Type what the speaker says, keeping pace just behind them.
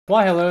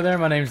Why, hello there,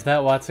 my name's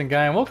That Watson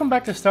Guy, and welcome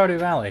back to Stardew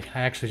Valley.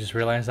 I actually just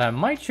realized I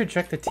might should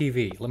check the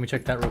TV. Let me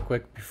check that real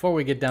quick before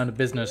we get down to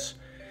business.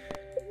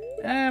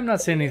 I'm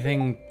not seeing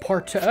anything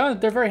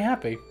they're very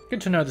happy.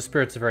 Good to know the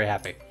spirits are very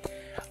happy.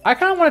 I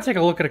kind of want to take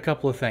a look at a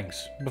couple of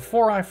things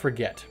before I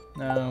forget.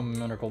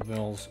 Medical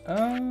bills.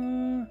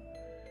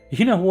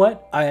 You know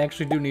what? I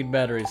actually do need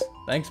batteries.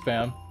 Thanks,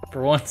 Pam.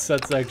 For once,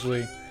 it's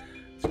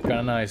kind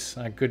of nice.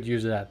 I could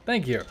use that.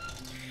 Thank you.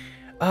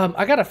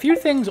 I got a few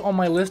things on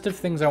my list of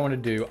things I want to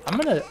do. I'm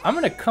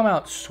gonna come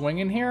out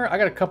swinging here. I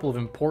got a couple of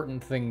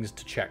important things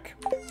to check.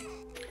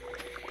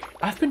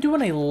 I've been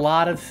doing a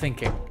lot of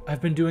thinking.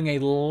 I've been doing a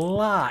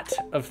lot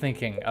of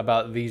thinking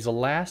about these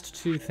last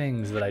two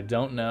things that I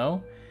don't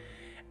know.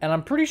 And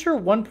I'm pretty sure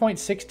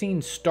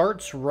 1.16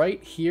 starts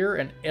right here,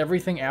 and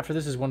everything after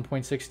this is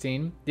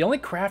 1.16. The only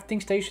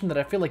crafting station that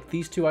I feel like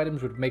these two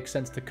items would make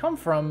sense to come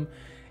from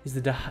is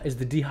the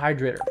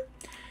dehydrator.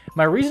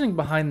 My reasoning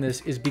behind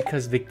this is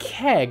because the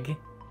keg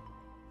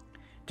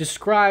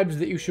describes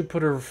that you should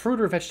put a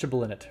fruit or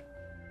vegetable in it.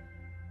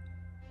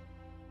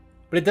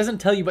 But it doesn't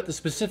tell you about the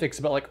specifics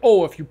about like,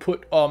 oh, if you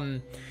put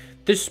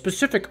this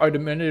specific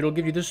item in it, it'll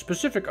give you this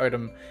specific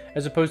item,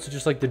 as opposed to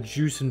just like the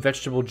juice and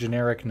vegetable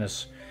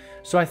genericness.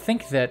 So I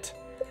think that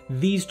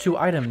these two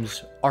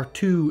items are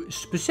two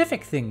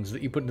specific things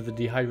that you put into the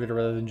dehydrator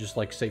rather than just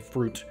like, say,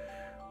 fruit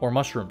or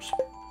mushrooms.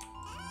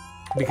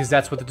 Because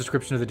that's what the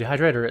description of the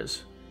dehydrator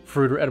is.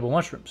 Fruit or edible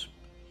mushrooms.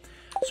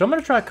 So I'm going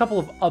to try a couple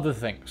of other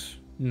things.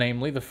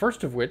 Namely, the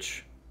first of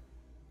which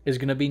is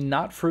going to be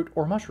not fruit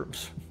or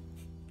mushrooms.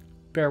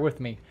 Bear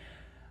with me.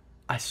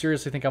 I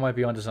seriously think I might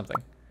be onto something.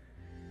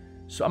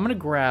 So I'm going to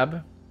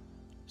grab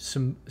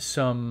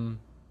some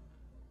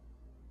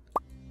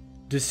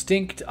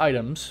distinct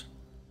items.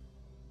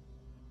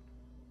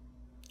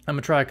 I'm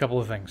going to try a couple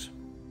of things.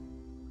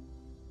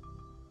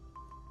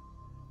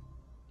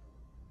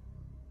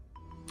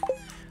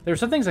 There are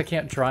some things I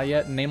can't try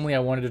yet, namely I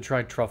wanted to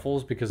try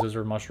truffles because those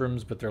are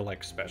mushrooms, but they're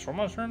like special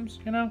mushrooms,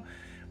 you know?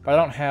 But I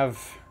don't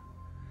have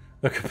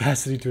the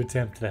capacity to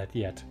attempt that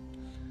yet.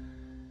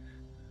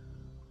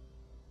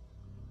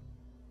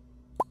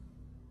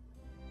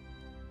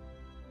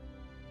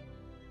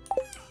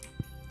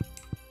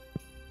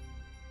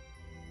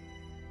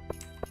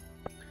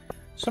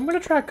 So I'm going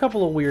to try a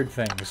couple of weird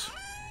things.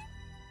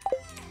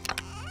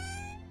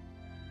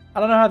 I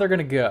don't know how they're going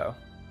to go,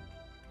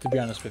 to be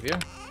honest with you.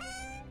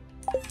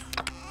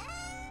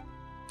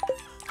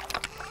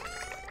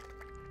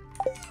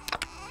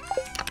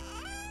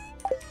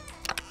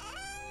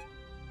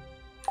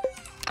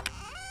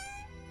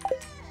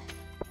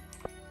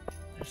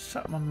 There's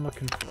something I'm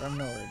looking for. I don't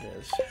know where it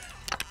is.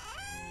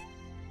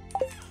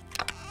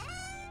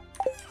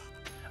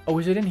 Oh,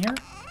 is it in here?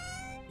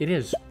 It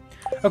is.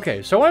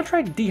 Okay, so I want to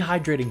try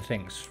dehydrating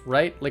things,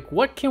 right? Like,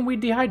 what can we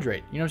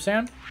dehydrate? You know what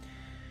I'm saying?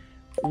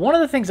 One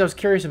of the things I was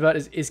curious about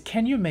is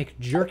can you make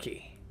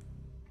jerky?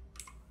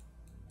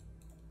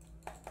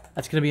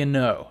 That's going to be a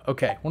no.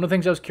 Okay, one of the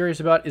things I was curious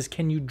about is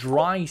can you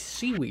dry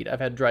seaweed? I've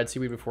had dried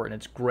seaweed before, and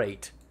it's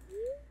great.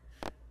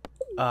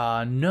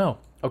 No.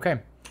 Okay.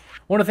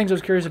 One of the things I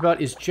was curious about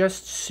is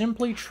just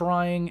simply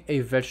trying a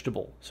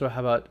vegetable. So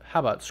how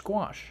about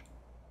squash?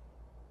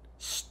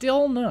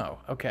 Still no.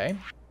 Okay.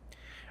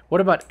 What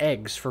about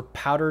eggs? For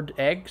powdered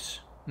eggs?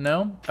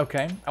 No?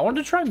 Okay. I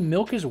wanted to try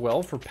milk as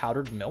well for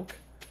powdered milk.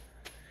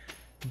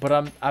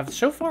 But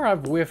so far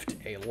I've whiffed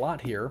a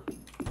lot here.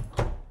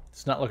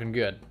 It's not looking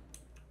good.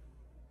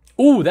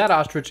 Ooh, that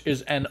ostrich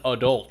is an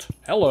adult.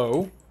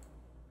 Hello.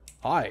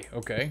 Hi.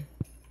 Okay.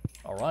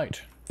 All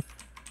right.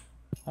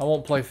 I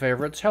won't play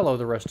favorites. Hello,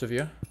 the rest of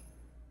you.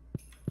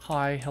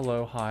 Hi.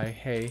 Hello. Hi.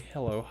 Hey.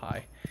 Hello.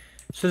 Hi.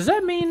 So does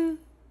that mean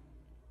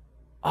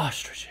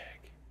ostrich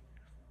egg?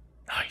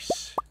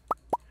 Nice.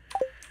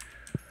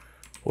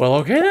 Well,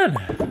 okay then.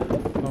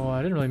 Oh,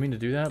 I didn't really mean to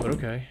do that, but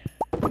okay.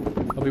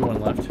 There'll be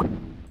one left.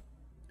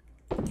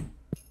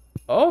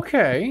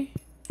 Okay.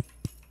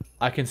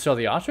 I can sell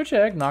the ostrich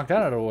egg, knock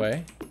that out of the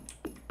way.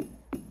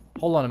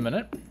 Hold on a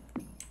minute.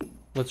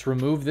 Let's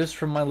remove this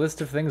from my list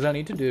of things I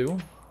need to do.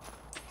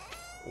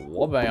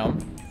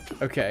 Wha-bam.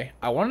 Okay,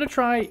 I wanted to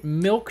try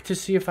milk to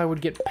see if I would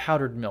get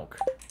powdered milk.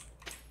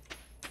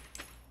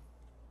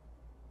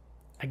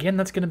 Again,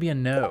 that's going to be a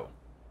no.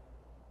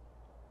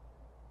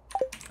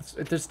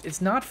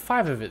 It's not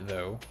 5 of it,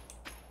 though.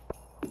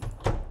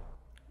 I'm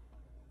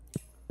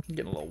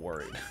getting a little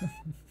worried.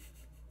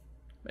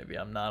 Maybe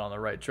I'm not on the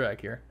right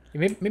track here.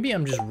 Maybe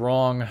I'm just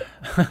wrong.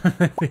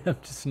 Maybe I'm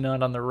just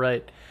not on the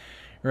right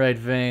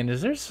vein.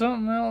 Is there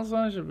something else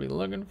I should be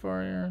looking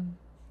for here?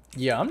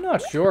 Yeah, I'm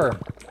not sure.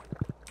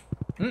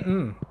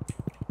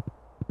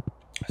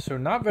 So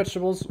not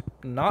vegetables,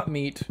 not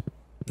meat,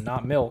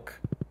 not milk,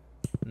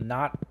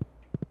 not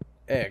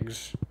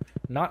eggs,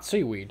 not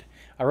seaweed.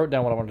 I wrote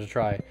down what I wanted to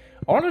try.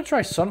 I wanted to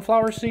try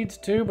sunflower seeds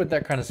too, but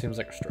that kind of seems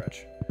like a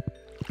stretch.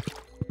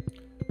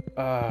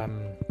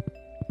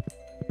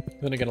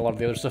 Then again, a lot of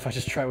the other stuff I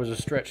just tried was a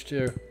stretch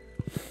too.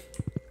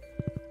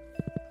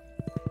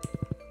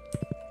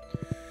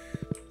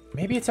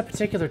 Maybe it's a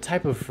particular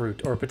type of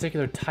fruit or a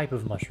particular type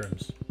of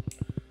mushrooms.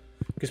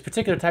 Because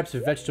particular types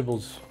of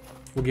vegetables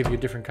will give you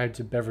different kinds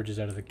of beverages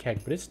out of the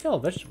keg, but it's still a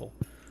vegetable.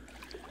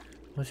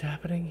 What's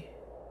happening?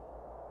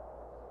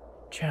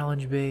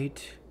 Challenge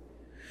bait.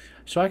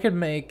 So I could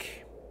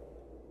make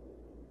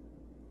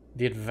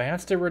the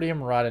advanced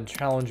iridium rod and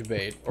challenge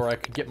bait, or I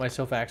could get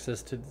myself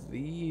access to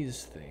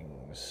these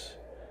things.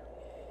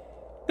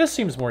 This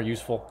seems more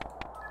useful.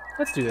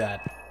 Let's do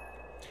that.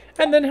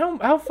 And then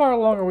how far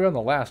along are we on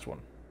the last one?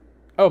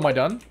 Oh, am I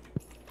done?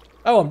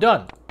 Oh, I'm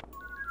done.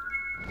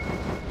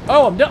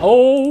 Oh, I'm done.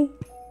 Oh!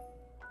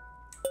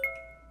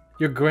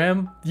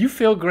 You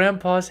feel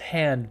Grandpa's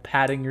hand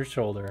patting your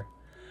shoulder.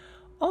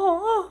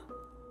 Oh,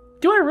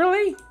 do I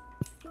really?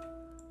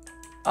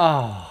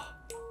 Oh.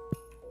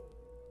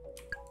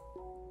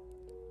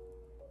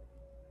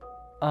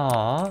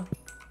 Aw.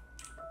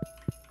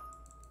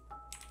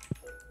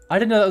 I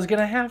didn't know that was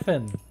gonna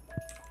happen.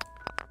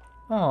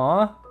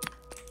 Aw.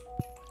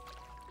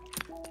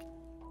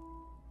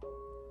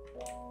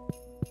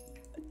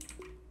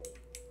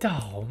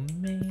 Oh,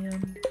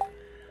 man.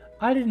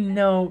 I didn't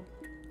know.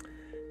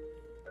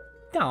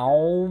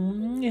 Oh.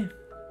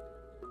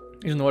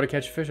 Using the water to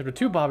catch fish. Up to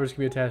 2 bobbers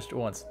can be attached at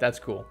once. That's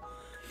cool.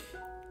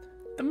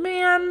 The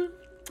man.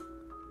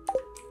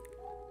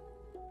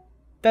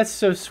 That's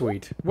so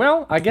sweet.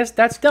 Well, I guess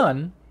that's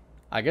done.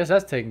 I guess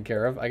that's taken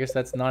care of. I guess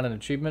that's not an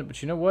achievement, but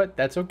you know what?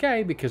 That's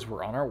okay, because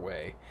we're on our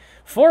way.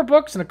 4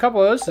 books and a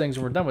couple of those things,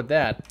 and we're done with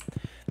that.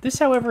 This,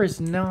 however, is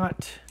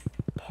not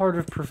part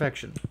of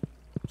perfection.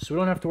 So we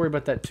don't have to worry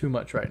about that too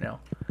much right now.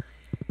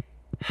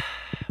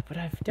 But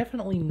I've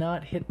definitely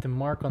not hit the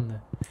mark on the...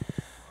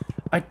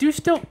 I do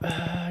still...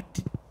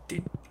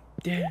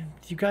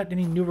 you got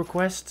any new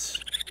requests?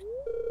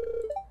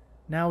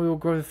 Now we will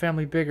grow the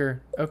family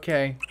bigger.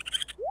 Okay.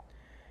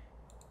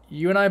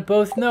 You and I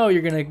both know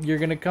you're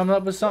gonna come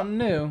up with something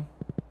new.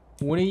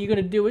 When are you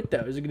gonna do it though?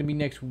 Is it gonna be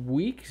next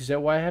week? Is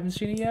that why I haven't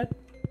seen it yet?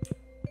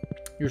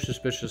 You're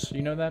suspicious.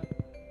 You know that?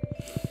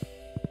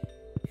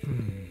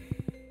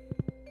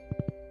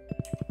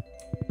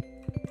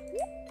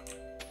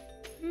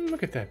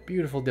 Look at that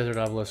beautiful desert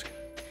obelisk.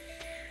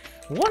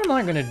 What am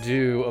I gonna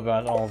do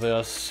about all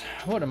this?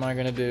 What am I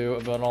gonna do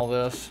about all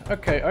this?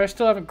 Okay, I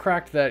still haven't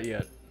cracked that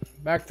yet.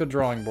 Back to the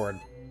drawing board.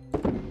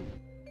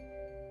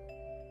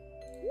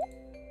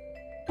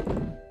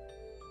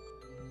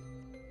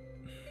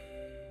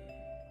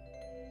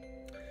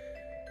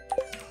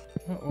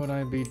 What would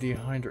I be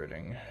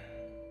dehydrating?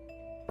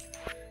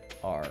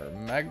 Are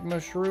magma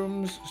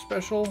shrooms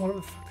special? Whatever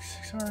the fuck these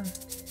things are.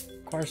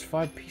 Requires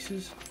 5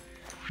 pieces.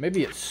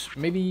 Maybe it's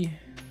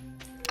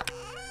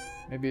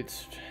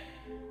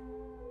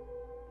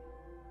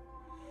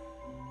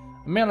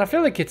man, I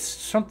feel like it's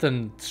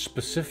something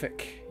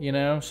specific, you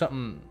know?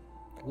 Something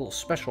a little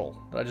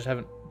special that I just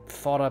haven't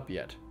thought up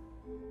yet.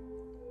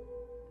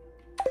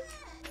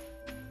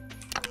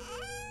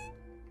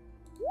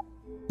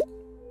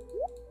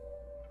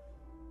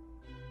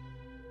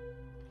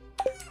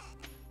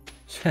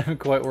 Haven't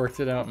quite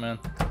worked it out, man.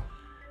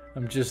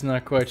 I'm just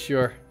not quite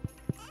sure.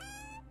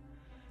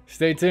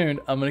 Stay tuned.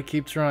 I'm gonna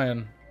keep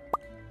trying.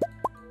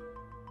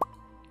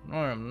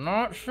 I am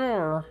not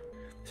sure.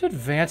 This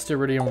advanced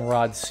iridium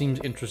rod seems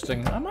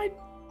interesting. I might,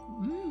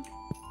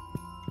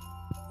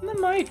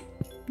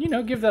 you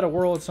know, give that a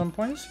whirl at some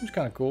point. It seems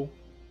kind of cool.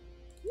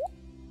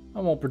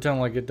 I won't pretend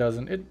like it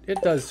doesn't.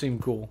 It does seem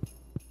cool.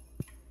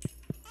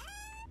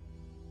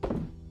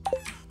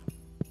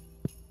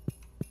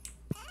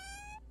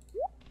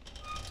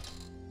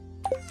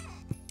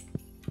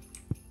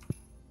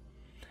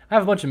 I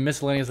have a bunch of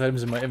miscellaneous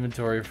items in my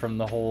inventory from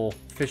the whole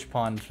fish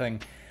pond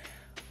thing.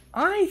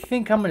 I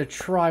think I'm going to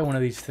try one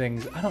of these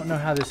things. I don't know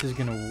how this is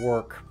going to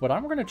work, but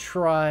I'm going to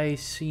try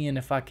seeing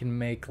if I can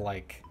make,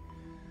 like,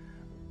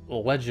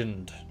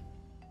 legend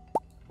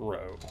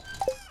row.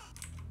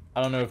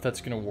 I don't know if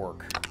that's going to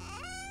work,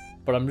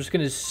 but I'm just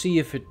going to see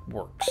if it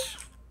works.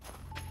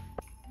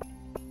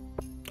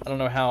 I don't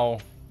know how...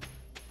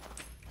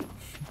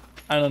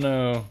 I don't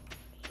know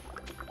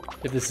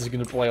if this is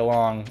going to play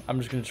along. I'm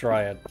just going to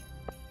try it.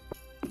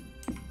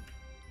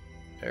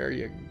 There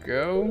you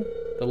go.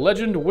 The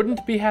legend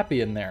wouldn't be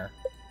happy in there.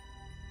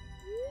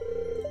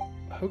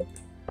 Oh.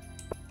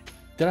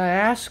 Did I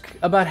ask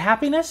about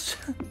happiness?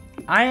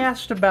 I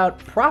asked about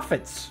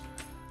profits.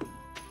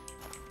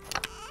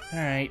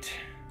 Alright.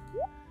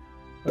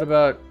 What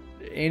about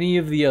any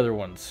of the other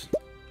ones?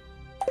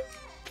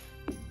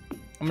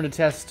 I'm gonna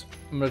test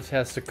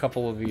a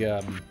couple of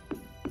the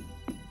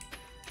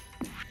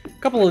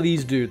couple of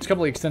these dudes,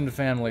 couple of extended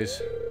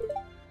families.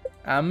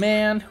 Ah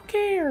man, who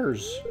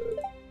cares?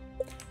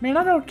 Man,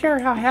 I don't care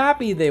how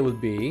happy they would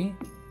be.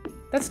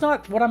 That's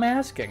not what I'm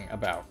asking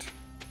about.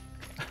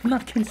 I'm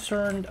not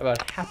concerned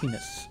about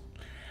happiness.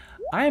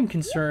 I am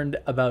concerned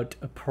about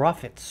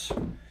profits.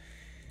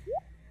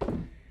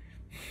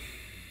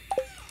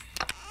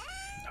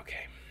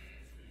 Okay.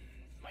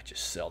 Might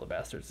just sell the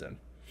bastards then.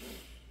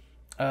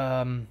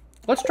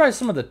 Let's try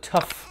some of the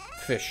tough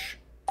fish.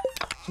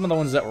 Some of the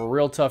ones that were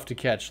real tough to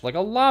catch, like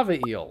a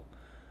lava eel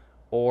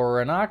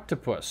or an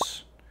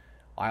octopus.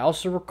 I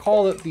also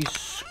recall that the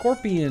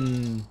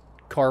scorpion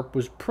carp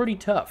was pretty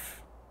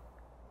tough.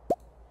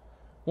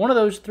 One of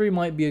those three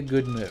might be a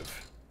good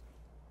move.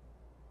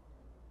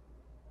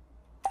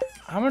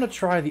 I'm gonna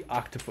try the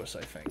octopus,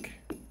 I think.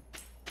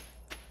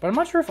 But I'm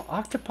not sure if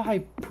octopi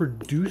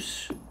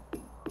produce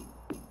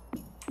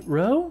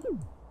roe?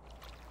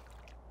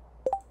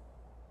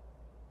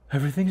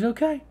 Everything's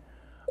okay.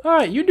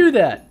 Alright, you do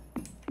that.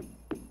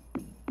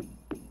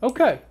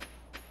 Okay.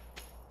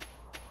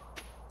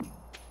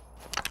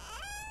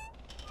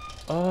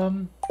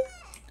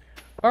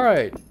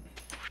 Alright.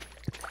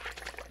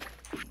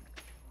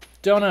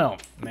 Don't know,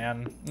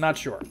 man. Not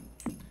sure.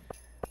 I'm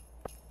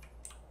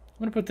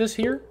gonna put this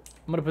here.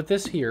 I'm gonna put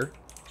this here.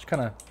 Just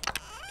kind of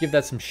give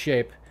that some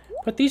shape.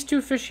 Put these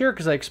two fish here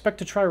because I expect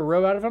to try a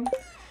roe out of them.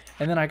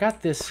 And then I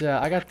got this.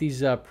 I got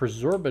these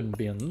preserving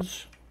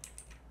bins.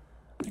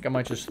 I think I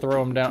might just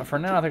throw them down. For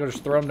now, I think I'll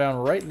just throw them down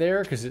right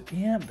there because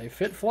yeah, they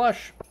fit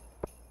flush.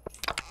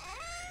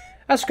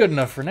 That's good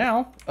enough for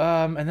now.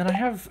 And then I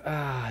have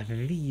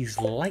these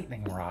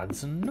lightning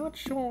rods. I'm not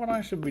sure what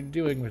I should be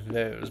doing with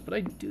those, but I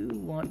do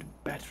want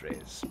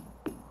batteries.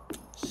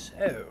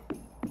 So,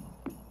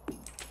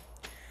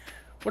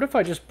 what if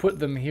I just put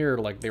them here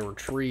like they were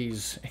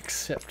trees,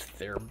 except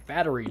they're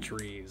battery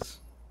trees?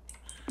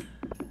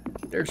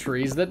 They're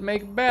trees that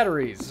make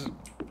batteries.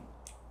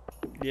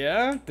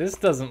 Yeah, this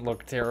doesn't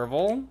look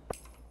terrible.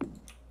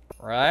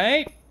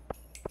 Right?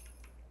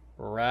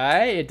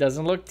 Right? It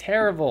doesn't look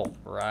terrible.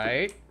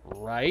 Right?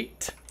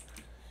 Right?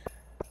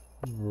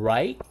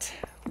 Right?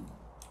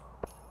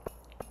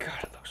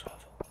 God, it looks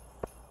awful.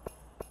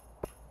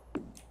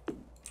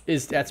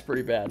 That's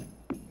pretty bad.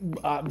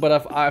 But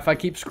if I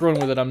keep screwing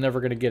with it, I'm never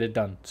going to get it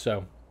done.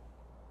 So,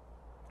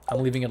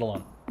 I'm leaving it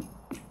alone.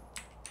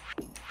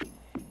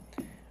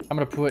 I'm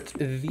going to put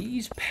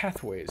these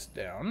pathways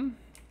down.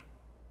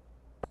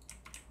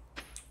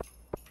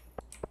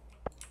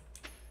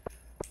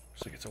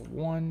 Looks like it's a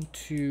 1,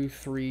 2,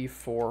 3,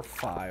 4,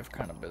 5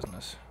 kind of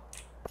business.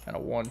 And a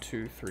 1,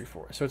 2, 3,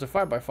 4. So it's a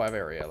 5x5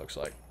 area, it looks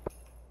like.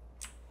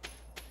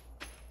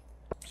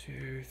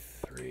 2,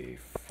 3,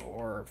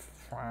 4,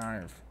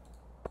 5.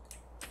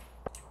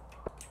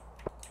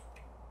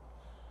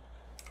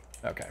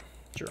 Okay,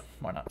 sure,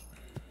 why not?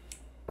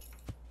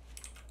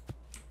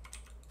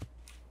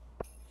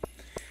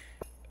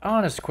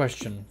 Honest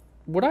question.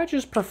 Would I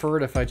just prefer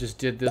it if I just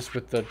did this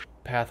with the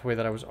pathway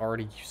that I was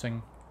already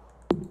using?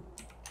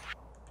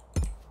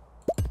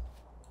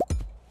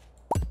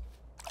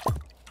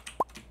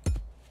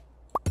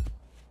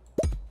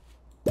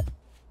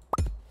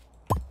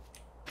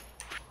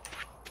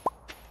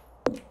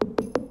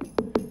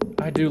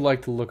 I do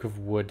like the look of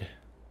wood.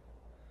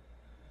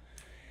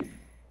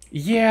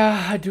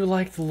 Yeah, I do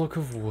like the look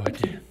of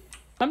wood.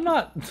 I'm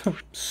not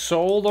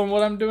sold on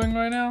what I'm doing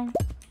right now,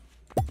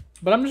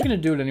 but I'm just gonna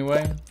do it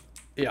anyway.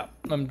 Yeah,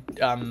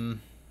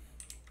 I'm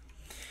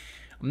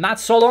not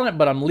sold on it,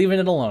 but I'm leaving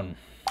it alone.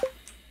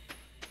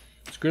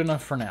 It's good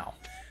enough for now.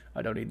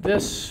 I don't need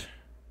this.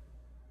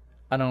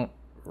 I don't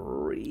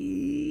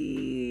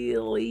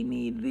really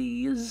need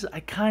these. I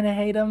kind of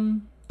hate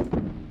them.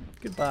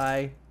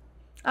 Goodbye.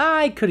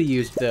 I could have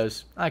used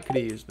those.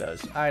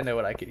 I know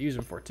what I could use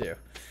them for, too.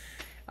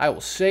 I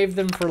will save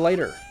them for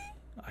later.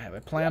 I have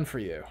a plan for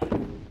you.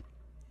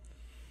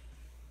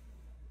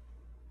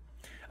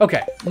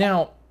 Okay,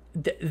 now,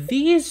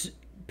 these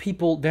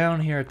people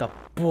down here at the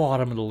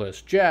bottom of the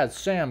list. Jazz,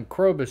 Sam,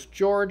 Krobus,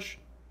 George,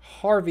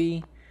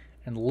 Harvey,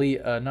 and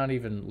Leo. Not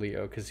even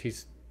Leo, because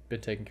he's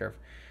been taken care of.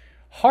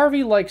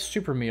 Harvey likes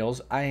super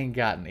meals. I ain't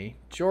got any.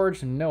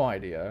 George, no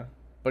idea.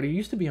 But he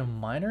used to be a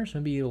miner, so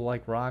maybe he'll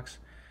like rocks.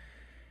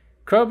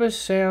 Krobus,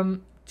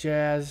 Sam,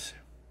 Jazz.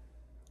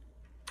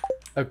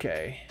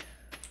 Okay.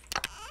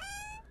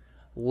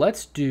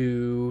 Let's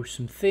do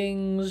some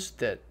things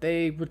that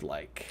they would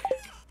like.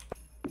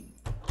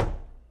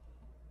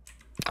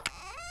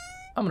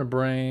 I'm gonna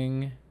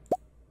bring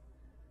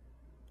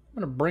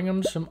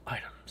them some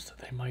items that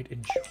they might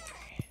enjoy.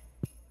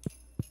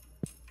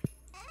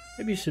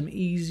 Maybe some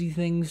easy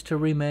things to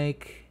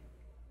remake.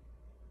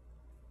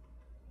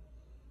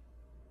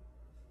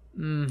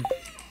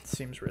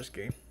 Seems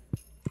risky.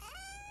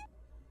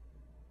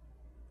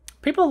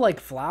 People like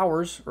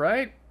flowers,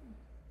 right?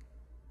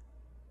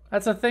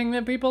 That's a thing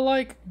that people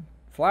like?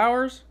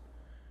 Flowers?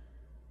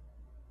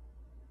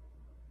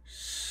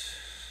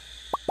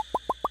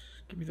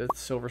 Give me the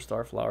silver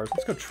star flowers.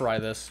 Let's go try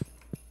this.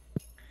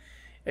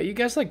 Hey, you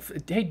guys like...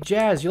 Hey,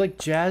 Jazz. You like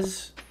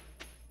jazz?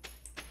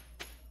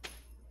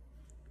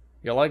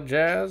 You like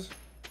jazz?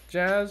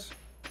 Jazz?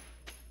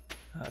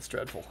 Oh, that's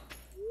dreadful.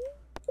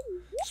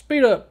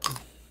 Speed up.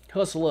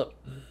 Hustle up.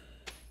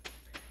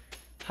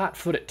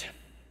 Hot-foot it.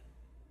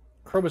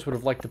 Krobus would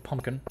have liked a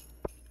pumpkin.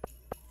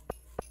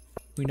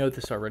 We know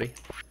this already.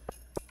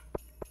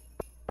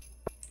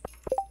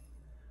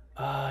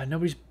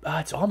 Nobody's...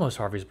 it's almost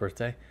Harvey's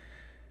birthday.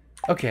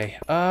 Okay,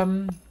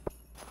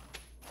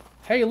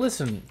 Hey,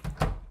 listen.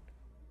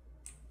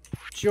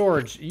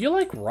 George, you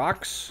like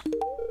rocks?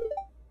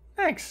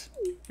 Thanks.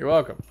 You're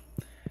welcome.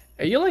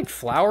 Hey, you like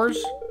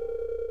flowers?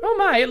 Oh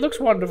my, it looks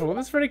wonderful.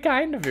 That's very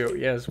kind of you.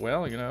 Yes,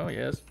 well, you know,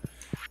 yes.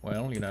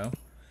 Well, you know.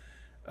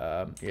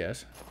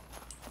 Yes.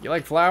 You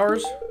like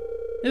flowers?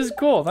 This is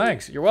cool,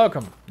 thanks. You're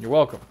welcome. You're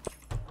welcome.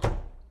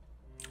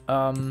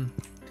 What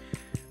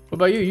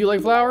about you? You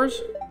like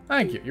flowers?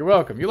 Thank you. You're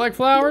welcome. You like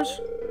flowers?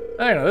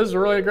 Hey, no, this is a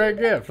really great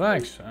gift.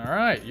 Thanks. All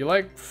right. You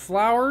like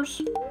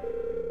flowers?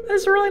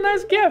 This is a really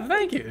nice gift.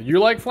 Thank you. You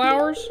like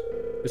flowers?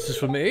 This is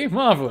for me?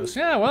 Marvelous.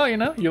 Yeah, well, you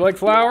know, you like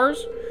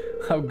flowers?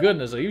 Oh,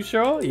 goodness. Are you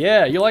sure?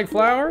 Yeah, you like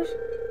flowers?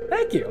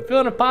 Thank you. I'm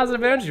feeling a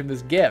positive energy from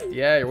this gift.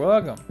 Yeah, you're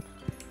welcome.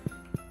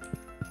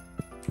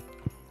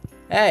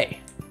 Hey,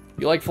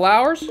 you like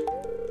flowers?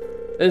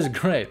 This is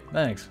great.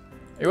 Thanks.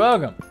 You're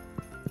welcome.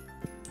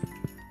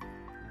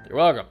 You're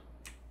welcome.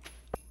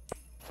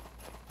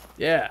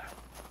 Yeah.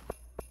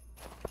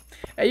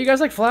 Hey, you guys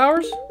like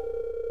flowers?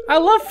 I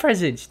love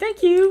presents.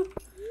 Thank you.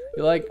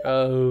 You like,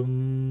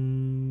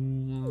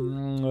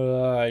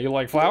 you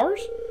like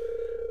flowers?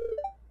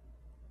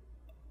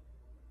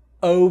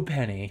 Oh,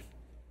 Penny.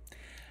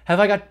 Have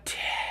I got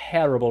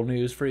terrible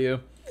news for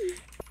you?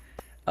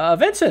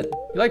 Vincent,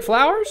 you like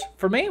flowers?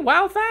 For me?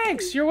 Wow,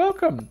 thanks. You're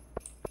welcome.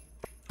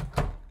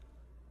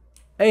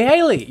 Hey,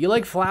 Haley, you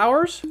like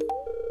flowers?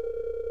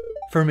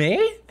 For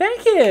me?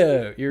 Thank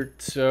you. You're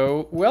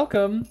so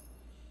welcome.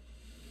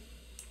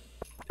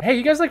 Hey,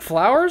 you guys like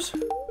flowers?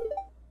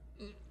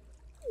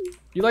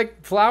 You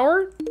like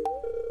flower?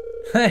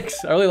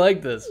 Thanks. I really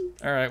like this.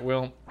 All right,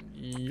 well,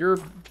 you're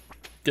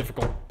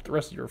difficult. The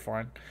rest of you are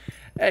fine.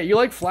 Hey, you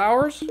like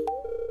flowers?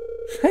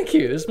 Thank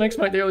you. This makes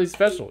my daily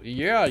special.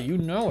 Yeah, you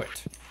know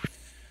it.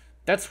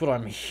 That's what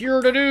I'm here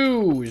to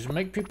do, is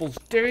make people's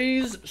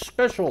days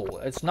special.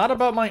 It's not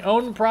about my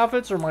own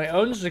profits or my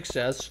own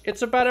success.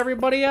 It's about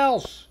everybody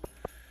else.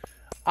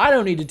 I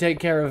don't need to take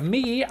care of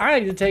me. I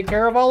need to take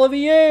care of all of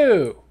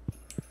you.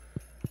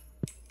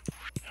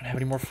 I don't have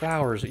any more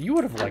flowers. You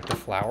would have liked a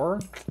flower.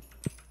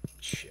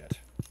 Shit.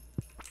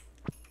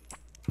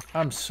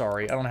 I'm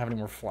sorry. I don't have any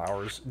more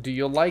flowers. Do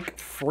you like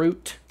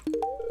fruit?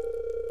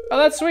 Oh,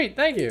 that's sweet.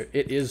 Thank you.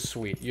 It is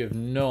sweet. You have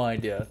no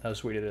idea how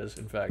sweet it is,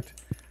 in fact.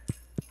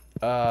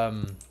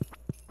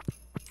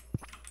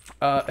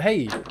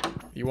 Hey,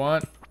 you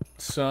want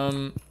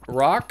some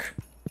rock?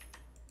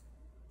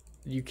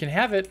 You can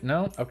have it.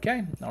 No?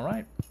 Okay. All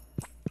right.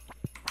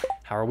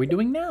 How are we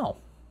doing now?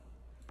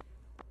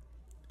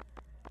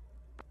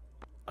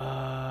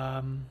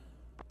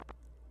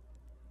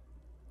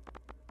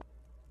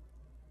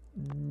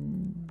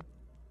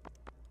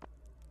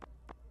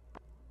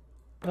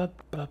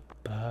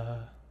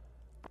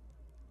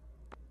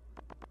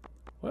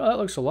 Well, that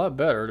looks a lot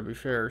better, to be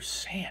fair.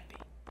 Sandy.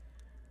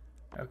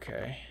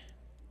 Okay.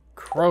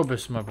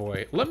 Krobus, my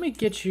boy. Let me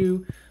get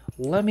you...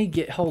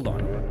 Hold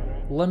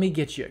on. Let me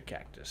get you a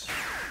cactus.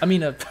 I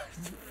mean, a...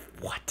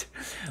 What?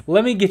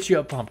 Let me get you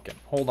a pumpkin.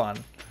 Hold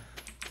on.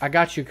 I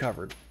got you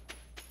covered.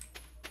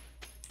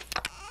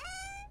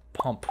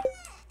 Pump.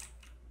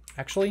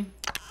 Actually,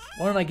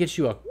 why don't I get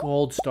you a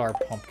gold star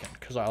pumpkin?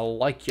 Because I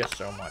like you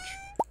so much.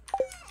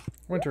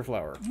 Winter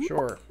flower.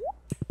 Sure.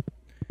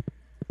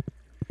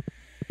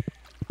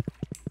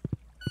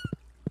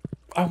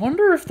 I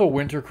wonder if the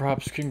winter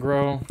crops can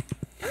grow.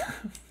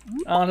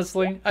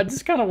 Honestly, I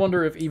just kind of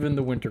wonder if even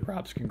the winter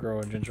crops can grow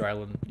in Ginger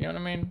Island. You know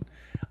what I mean?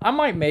 I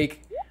might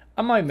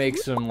make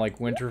some like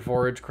winter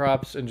forage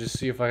crops and just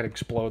see if I could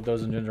explode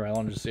those in Ginger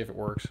Island, just see if it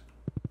works.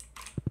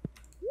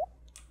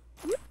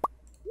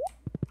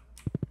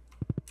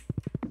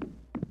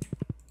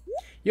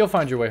 You'll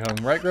find your way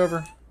home, right,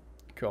 Grover?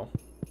 Cool.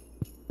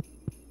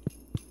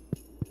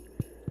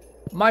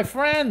 My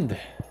friend!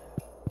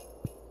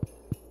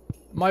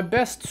 My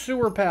best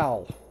sewer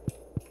pal.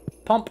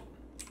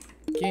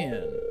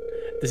 Pumpkin.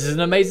 This is an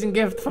amazing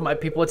gift for my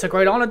people. It's a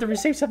great honor to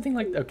receive something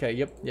like... Okay,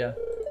 yep, yeah.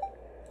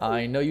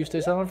 I know you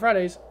stay silent on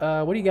Fridays.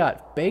 What do you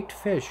got? Baked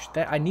fish.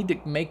 That I need to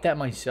make that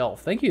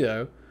myself. Thank you,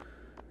 though.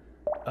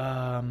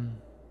 I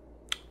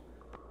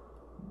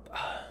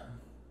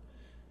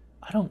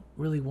don't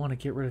really want to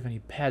get rid of any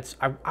pets.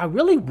 I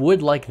really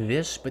would like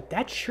this, but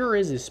that sure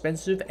is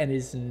expensive and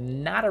is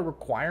not a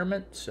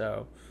requirement,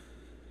 so...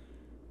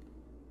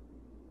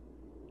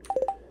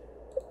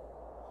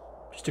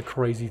 Just a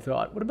crazy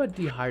thought. What about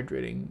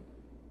dehydrating?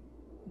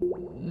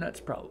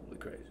 That's probably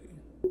crazy.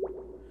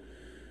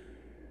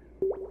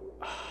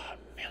 Oh,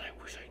 man, I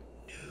wish I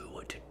knew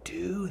what to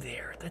do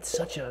there. That's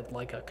such a,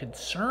 like, a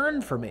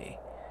concern for me.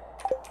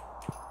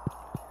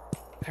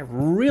 I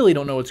really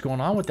don't know what's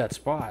going on with that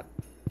spot.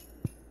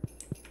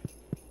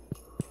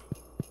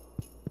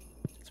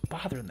 It's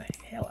bothering the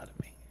hell out of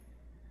me.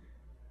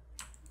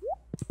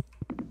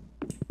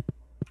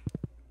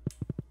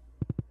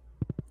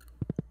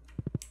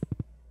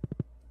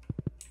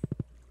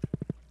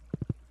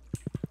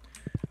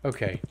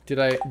 Okay, did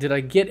I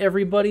get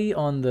everybody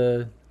on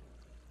the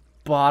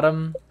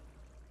bottom?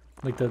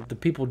 Like the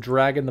people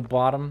dragging the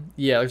bottom?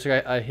 Yeah, looks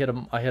like I hit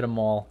them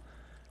all.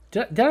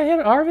 Did I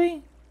hit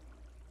Harvey?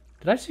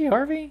 Did I see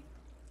Harvey?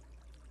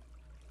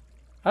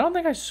 I don't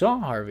think I saw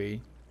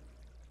Harvey.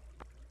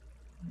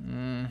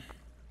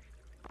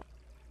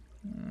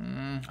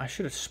 I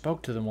should have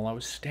spoke to them while I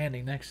was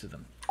standing next to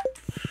them.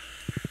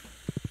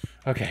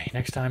 Okay,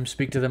 next time,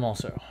 speak to them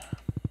also.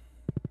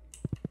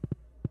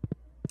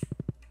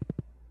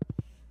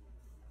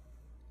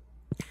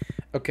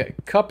 Okay,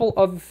 couple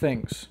other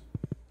things.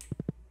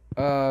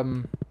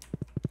 Because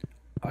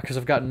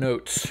I've got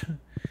notes.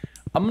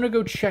 I'm gonna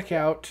go check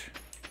out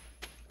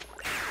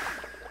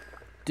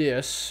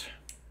this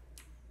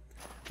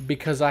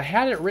because I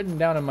had it written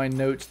down in my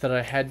notes that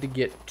I had to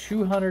get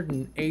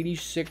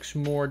 286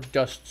 more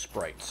dust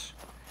sprites.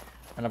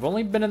 And I've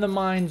only been in the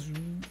mines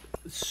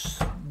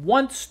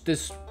once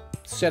this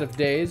set of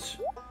days.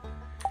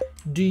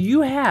 Do you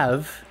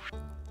have...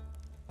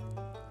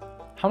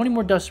 How many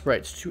more dust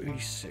sprites?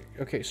 286.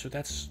 Okay, so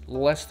that's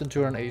less than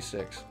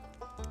 286.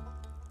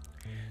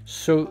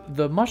 So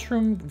the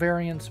mushroom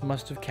variants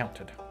must have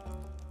counted.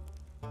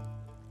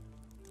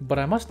 But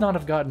I must not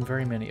have gotten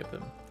very many of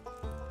them.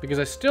 Because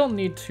I still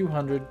need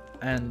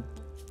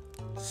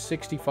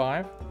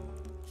 265.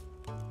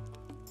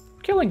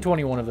 Killing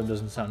 21 of them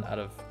doesn't sound out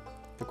of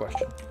the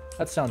question.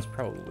 That sounds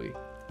probably...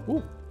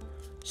 Ooh.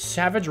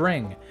 Savage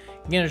Ring.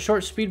 You get a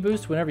short speed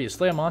boost whenever you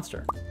slay a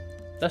monster.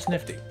 That's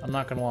nifty. I'm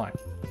not gonna lie.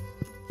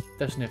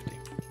 That's nifty.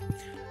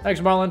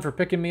 Thanks, Marlon, for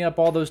picking me up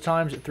all those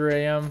times at 3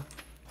 a.m.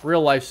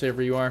 Real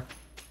lifesaver you are.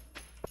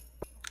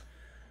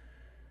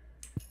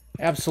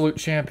 Absolute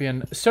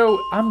champion.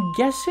 So I'm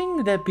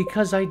guessing that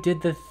because I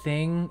did the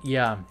thing,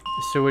 yeah.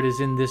 So it is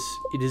in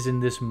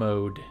this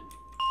mode.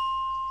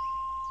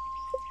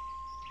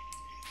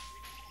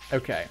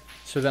 Okay.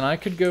 So then I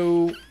could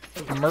go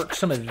merc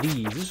some of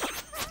these.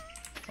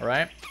 All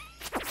right.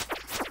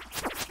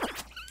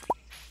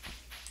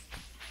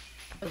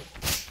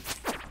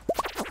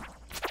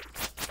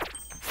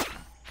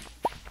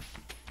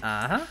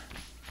 Uh-huh.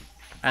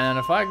 And then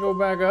if I go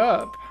back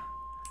up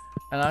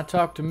and I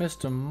talk to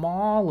Mr.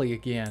 Molly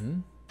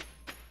again.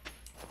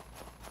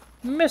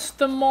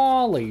 Mr.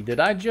 Molly, did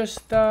I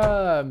just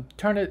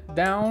turn it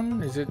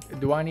down?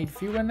 Do I need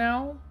fewer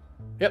now?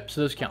 Yep,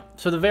 so those count.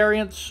 So the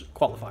variants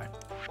qualify.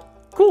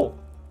 Cool.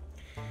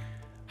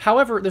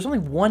 However, there's only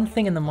one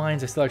thing in the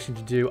mines I still actually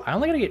need to do. I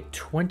only gotta get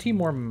 20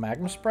 more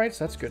magma sprites.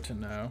 That's good to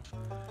know.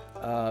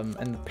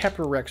 And the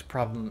Pepper Rex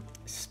problem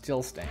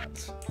still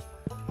stands.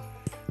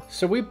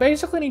 So we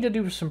basically need to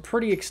do some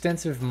pretty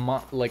extensive,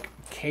 like,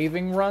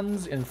 caving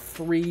runs in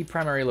 3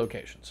 primary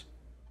locations.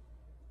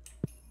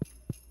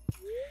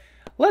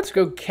 Let's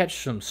go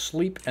catch some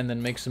sleep and then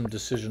make some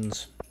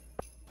decisions.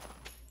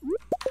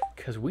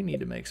 Because we need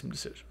to make some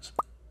decisions.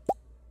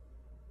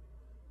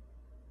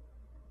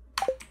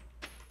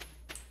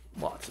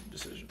 Lots of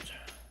decisions.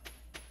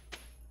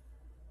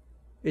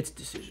 It's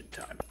decision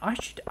time. I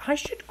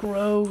should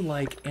grow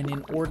like an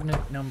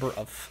inordinate number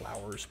of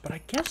flowers, but I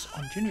guess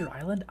on Ginger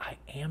Island I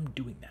am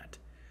doing that.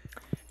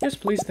 Yes,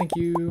 please, thank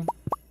you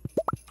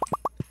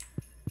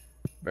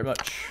very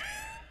much.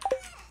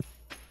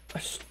 I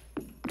just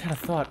kind of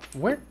thought,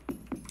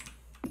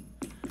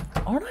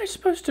 aren't I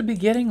supposed to be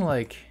getting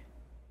like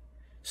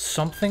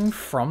something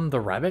from the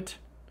rabbit?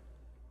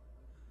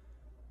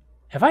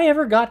 Have I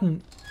ever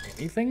gotten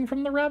anything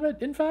from the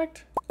rabbit, in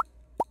fact?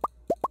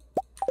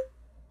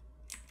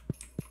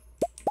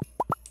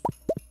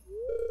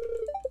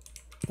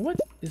 What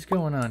is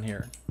going on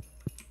here?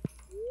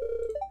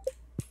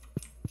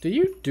 Do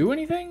you do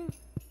anything?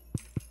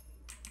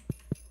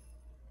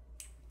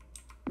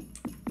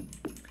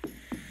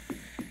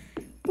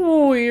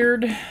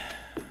 Weird.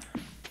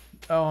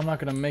 Oh, I'm not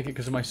gonna make it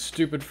because of my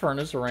stupid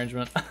furnace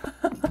arrangement.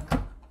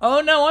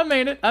 Oh no, I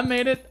made it. I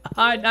made it.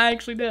 I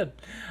actually did.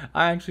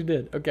 I actually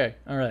did. Okay.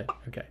 All right.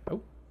 Okay.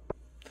 Oh.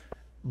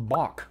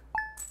 Bach.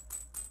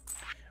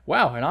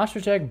 Wow, an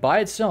ostrich egg by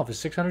itself is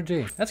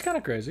 600G. That's kind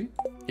of crazy.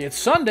 It's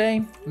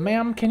Sunday.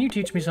 Ma'am, can you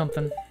teach me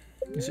something?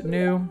 Is it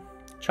new?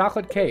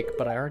 Chocolate cake,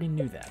 but I already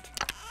knew that.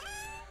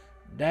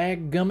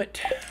 Dadgummit,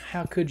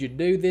 how could you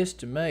do this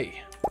to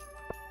me?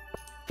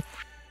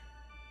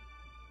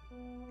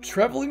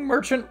 Traveling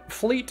merchant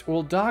fleet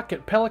will dock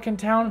at Pelican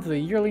Town for the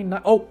yearly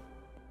night. Oh,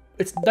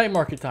 it's night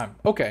market time.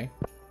 Okay.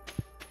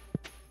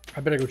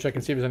 I better go check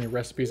and see if there's any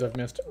recipes I've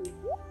missed.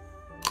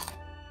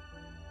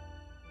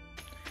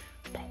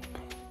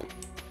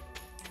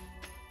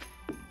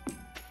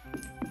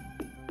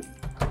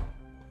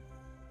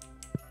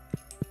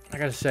 I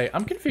gotta say,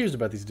 I'm confused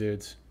about these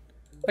dudes.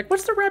 Like,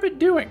 what's the rabbit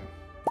doing?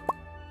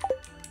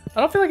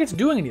 I don't feel like it's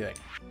doing anything.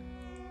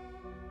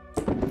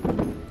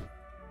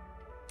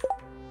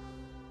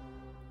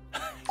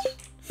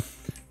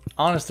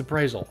 Honest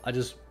appraisal. I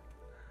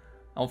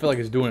don't feel like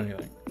it's doing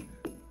anything.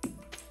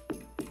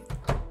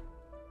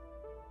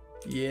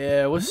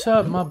 Yeah, what's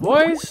up, my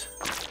boys?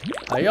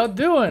 How y'all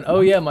doing? Oh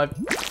yeah, my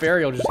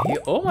fairy will just heal.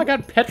 Oh my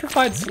god,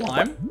 petrified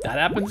slime? That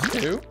happens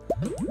too?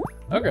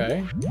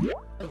 Okay.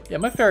 Yeah,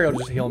 my fairy will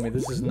just heal me.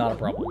 This is not a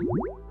problem.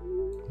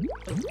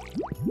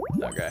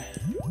 Okay.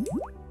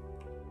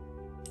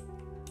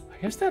 I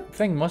guess that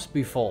thing must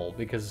be full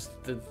because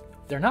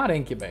they're not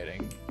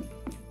incubating.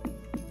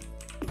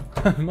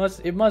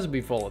 It must be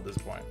full at this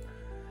point.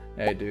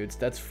 Hey dudes,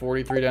 that's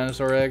 43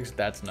 dinosaur eggs.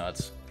 That's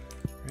nuts.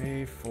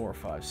 3, 4,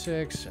 5,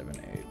 6,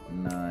 7, 8,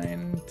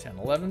 9, 10,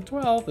 11,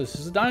 12. This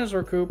is a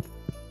dinosaur coop.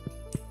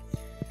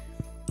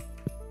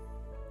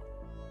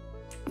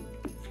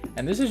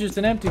 And this is just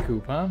an empty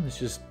coop, huh? It's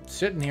just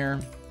sitting here,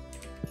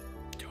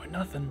 doing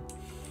nothing.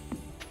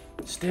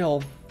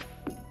 Still.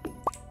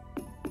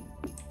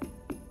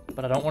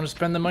 But I don't want to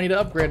spend the money to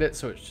upgrade it,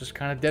 so it's just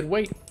kind of dead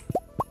weight.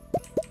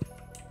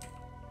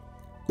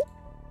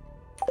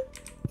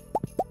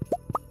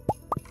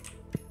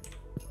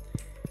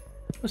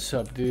 What's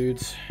up,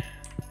 dudes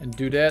and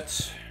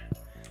dudettes?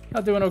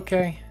 Y'all doing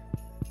okay?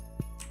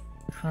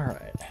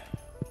 Alright.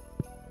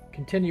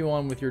 Continue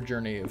on with your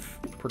journey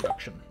of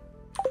production.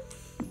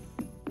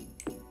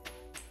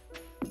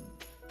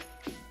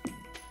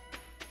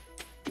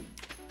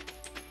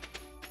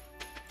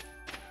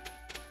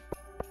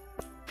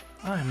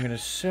 I'm gonna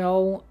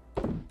sell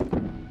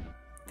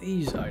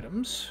these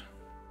items.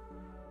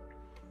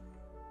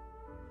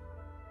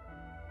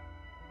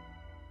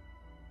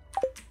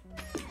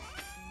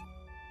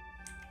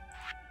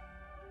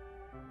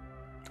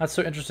 That's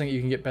so interesting that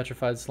you can get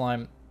petrified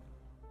slime.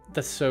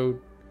 That's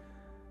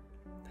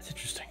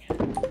interesting.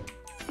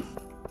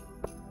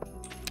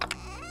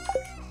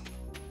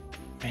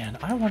 Man,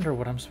 I wonder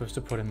what I'm supposed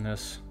to put in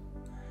this.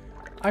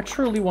 I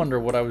truly wonder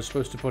what I was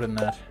supposed to put in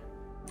that.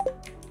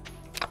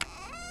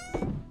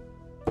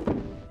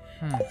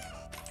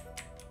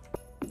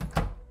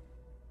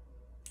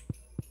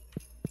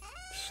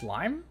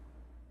 Slime?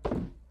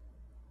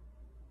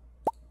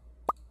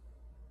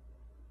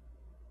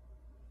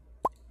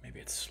 Maybe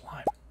it's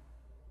slime.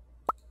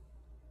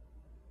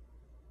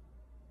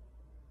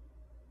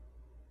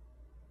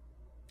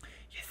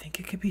 You think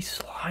it could be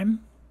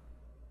slime?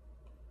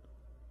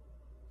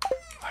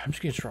 I'm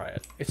just gonna try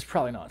it. It's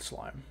probably not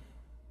slime.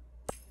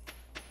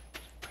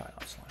 Probably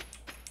not slime.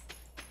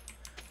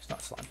 It's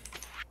not slime.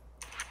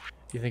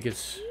 You think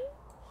it's...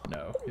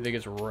 No. You think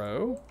it's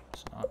roe?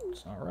 It's not.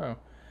 It's not roe.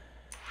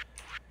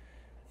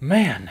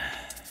 Man.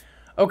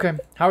 Okay.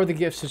 How are the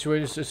gift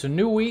situations? It's a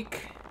new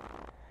week.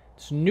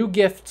 It's new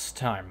gifts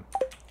time.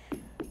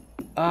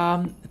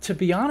 To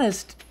be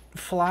honest,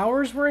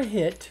 flowers were a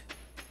hit.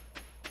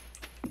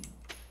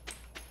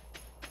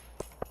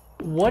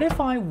 What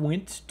if I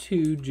went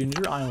to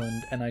Ginger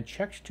Island and I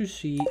checked to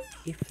see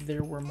if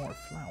there were more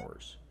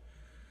flowers?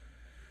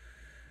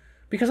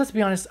 Because let's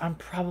be honest, I'm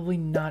probably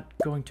not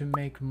going to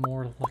make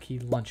more lucky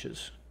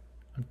lunches.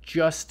 I'm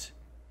just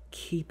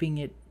keeping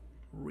it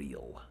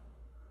real.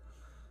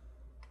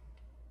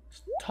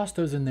 Just toss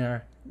those in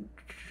there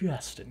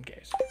just in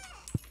case.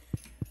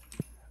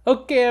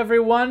 Okay,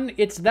 everyone,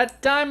 it's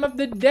that time of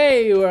the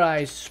day where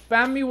I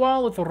spam you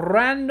all with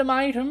random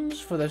items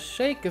for the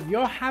sake of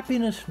your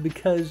happiness,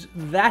 because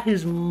that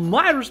is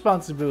my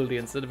responsibility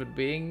instead of it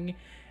being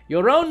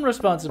your own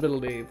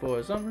responsibility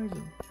for some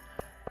reason.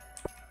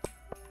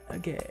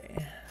 Okay.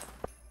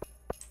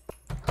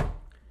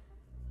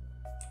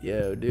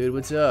 Yo, dude,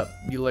 what's up?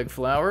 You like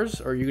flowers,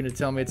 or are you gonna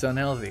tell me it's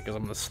unhealthy? Because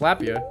I'm gonna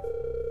slap you.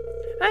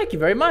 Thank you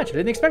very much. I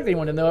didn't expect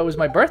anyone to know it was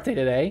my birthday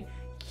today.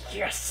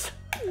 Yes!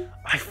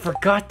 I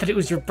forgot that it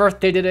was your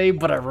birthday today,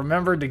 but I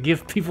remembered to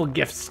give people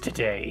gifts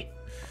today.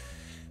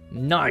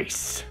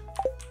 Nice.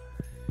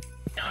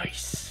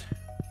 Nice.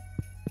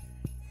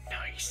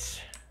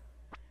 Nice.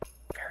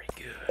 Very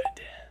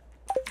good.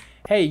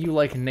 Hey, you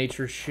like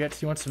nature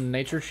shit? You want some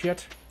nature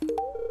shit?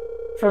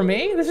 For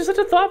me? This is such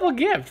a thoughtful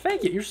gift.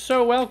 Thank you. You're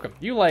so welcome.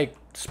 You like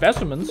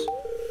specimens.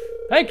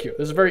 Thank you.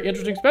 This is a very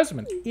interesting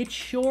specimen. It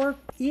sure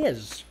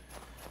is.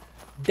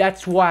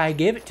 That's why I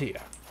gave it to you.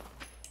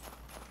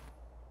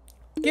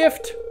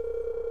 Gift.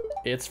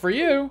 It's for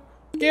you.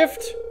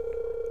 Gift.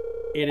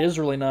 It is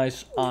really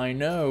nice. I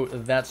know.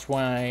 That's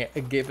why I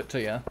gave it to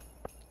you.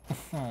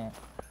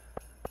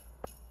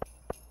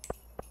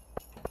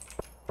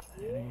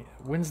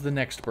 When's the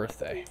next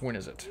birthday? When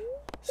is it?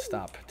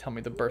 Stop. Tell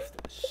me the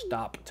birthday.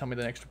 Stop. Tell me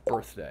the next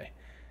birthday.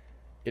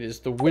 It is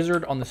the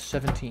wizard on the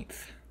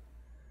 17th.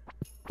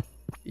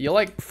 You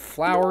like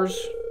flowers?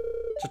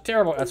 It's a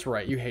terrible... That's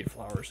right. You hate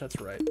flowers.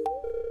 That's right.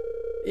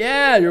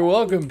 Yeah, you're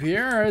welcome,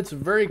 Pierre. It's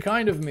very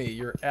kind of me.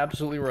 You're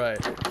absolutely right.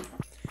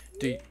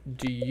 Do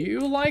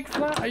you like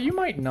flowers? You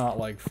might not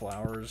like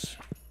flowers.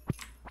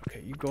 Okay,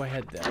 you go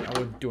ahead then. I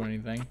wouldn't do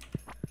anything.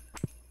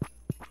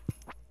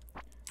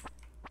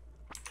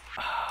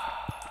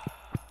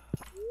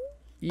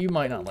 You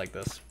might not like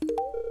this.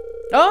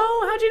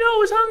 Oh, how'd you know I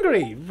was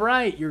hungry?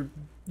 Right, you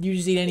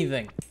just eat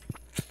anything.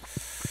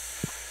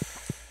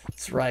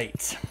 That's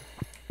right.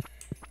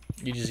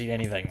 You just eat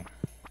anything.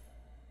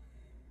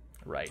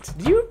 Right.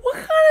 Do you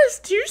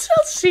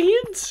sell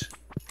seeds?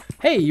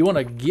 Hey, you want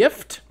a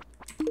gift?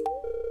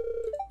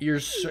 Your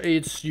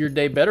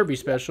day better be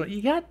special.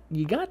 You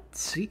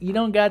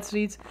don't got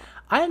seeds?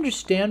 I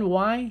understand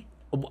why.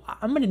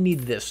 I'm gonna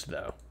need this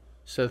though.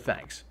 So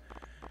thanks.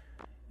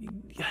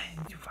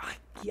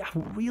 Yeah, I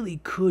really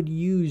could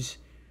use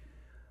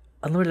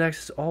unlimited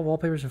access to all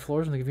wallpapers and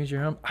floors in the convenience of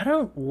your home. I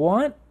don't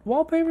want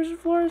wallpapers and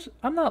floors.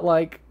 I'm not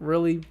like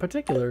really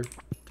particular,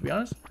 to be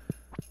honest.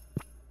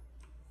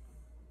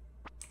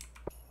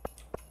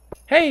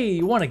 Hey,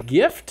 you want a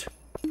gift?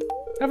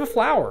 Have a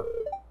flower.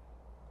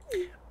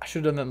 I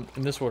should have done that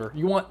in this order.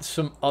 You want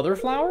some other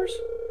flowers?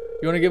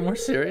 You want to get more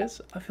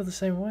serious? I feel the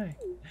same way.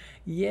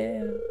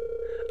 Yeah.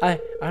 I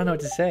don't know what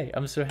to say.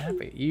 I'm so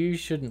happy. You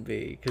shouldn't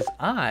be, because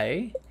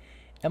I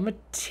am a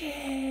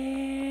terrible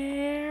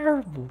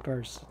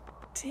person.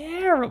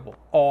 Terrible.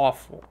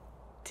 Awful.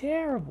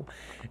 Terrible.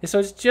 And so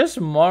it's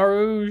just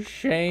Maru,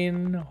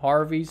 Shane,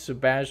 Harvey,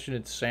 Sebastian,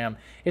 and Sam.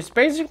 It's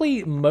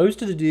basically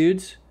most of the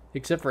dudes,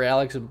 except for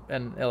Alex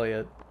and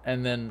Elliot,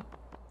 and then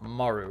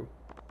Maru.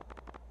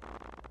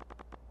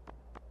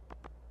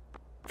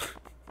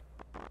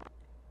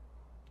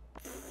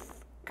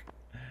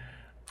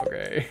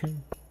 Okay.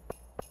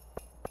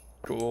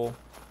 Cool.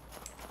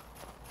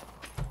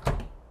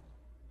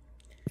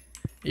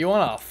 You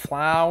want a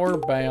flower?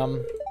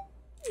 Bam.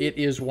 It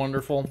is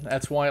wonderful.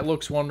 That's why it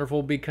looks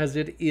wonderful, because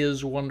it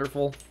is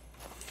wonderful.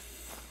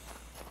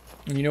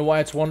 And you know why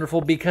it's wonderful?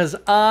 Because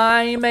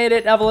I made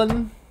it,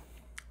 Evelyn.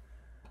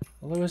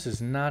 Lewis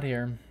is not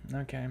here.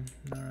 Okay.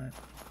 Alright.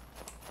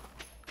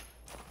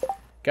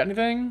 Got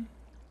anything?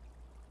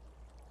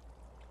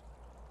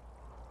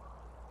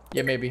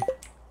 Yeah, maybe.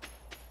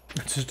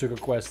 I just took a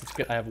quest. It's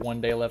good. I have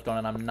 1 day left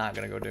on it. I'm not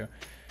gonna go do.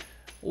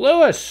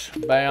 Lewis!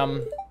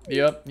 Bam.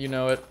 Yep, you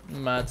know it.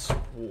 That's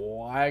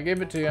why I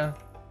gave it to you.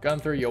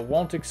 Gunther, you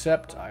won't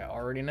accept. I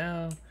already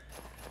know.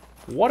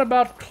 What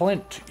about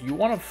Clint? You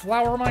want a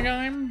flower, my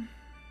guy?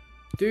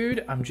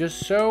 Dude, I'm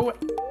just so...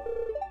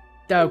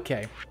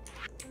 Okay.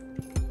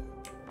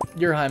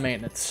 You're high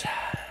maintenance.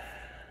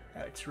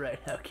 That's right.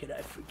 How could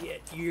I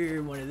forget?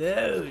 You're one of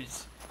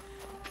those.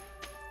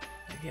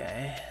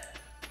 Okay.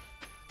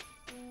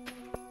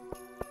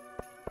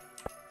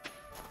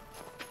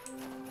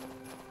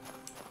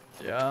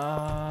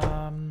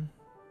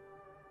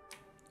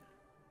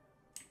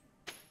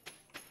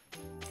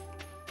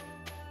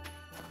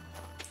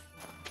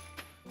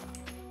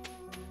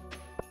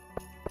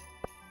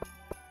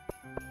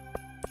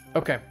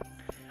 Okay.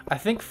 I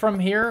think from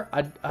here,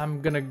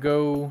 I'm gonna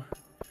go...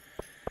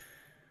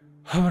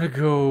 There you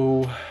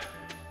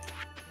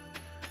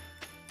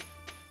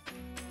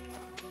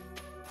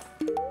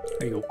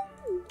go.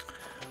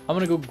 I'm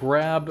gonna go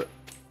grab...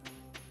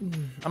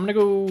 I'm gonna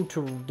go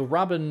to the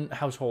Robin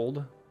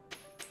household.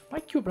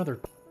 Might queue up another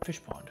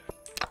fish pond.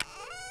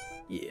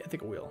 Yeah, I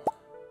think I will.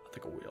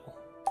 I'm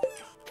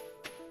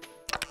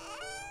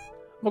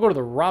gonna go to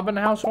the Robin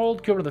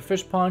household, queue up to the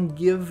fish pond,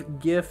 give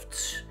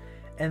gifts,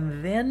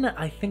 and then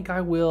I think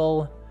I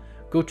will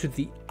go to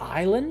the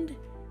island.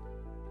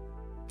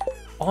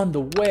 On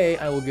the way,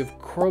 I will give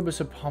Krobus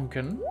a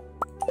pumpkin.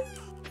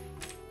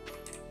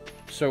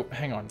 So,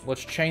 hang on.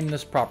 Let's chain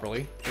this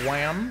properly.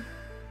 Wham.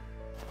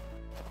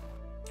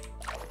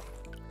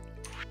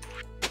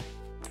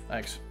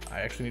 Thanks. I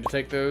actually need to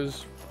take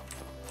those.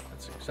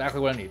 That's exactly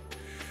what I need.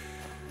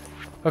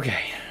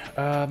 Okay.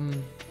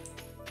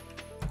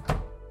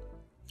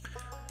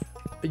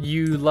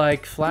 You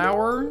like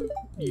flour?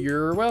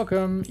 You're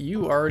welcome.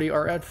 You already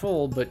are at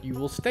full, but you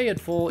will stay at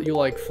full. You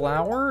like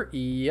flour?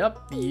 Yep,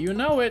 you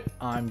know it.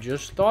 I'm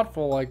just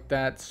thoughtful like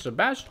that.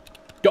 Sebastian?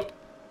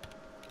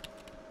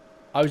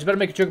 I was about to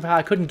make a joke about how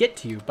I couldn't get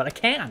to you, but I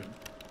can.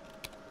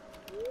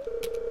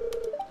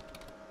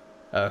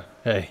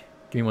 Hey,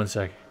 give me 1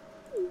 sec.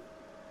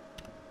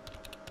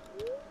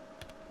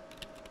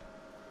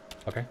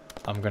 Okay,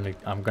 I'm gonna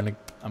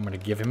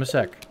give him a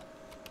sec.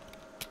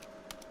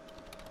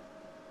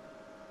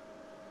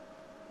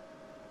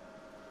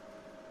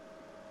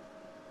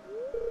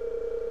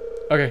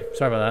 Okay,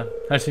 sorry about that.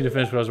 I just need to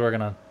finish what I was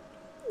working on.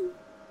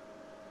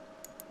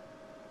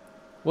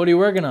 What are you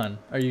working on?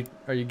 Are you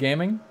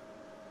gaming?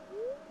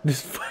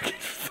 This fucking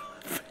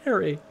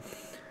fairy.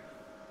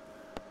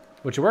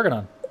 What you working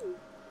on?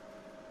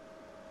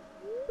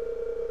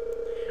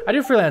 I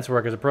do freelance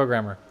work as a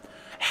programmer.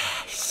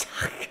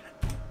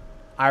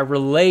 I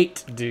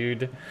relate,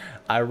 dude.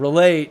 I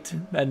relate,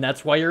 and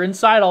that's why you're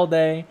inside all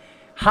day.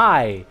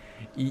 Hi,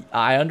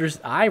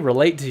 I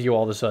relate to you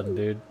all of a sudden,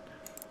 dude.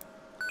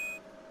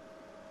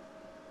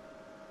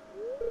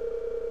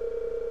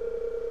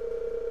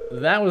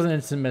 That was an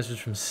instant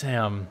message from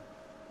Sam.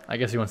 I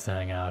guess he wants to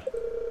hang out.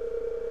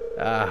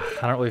 I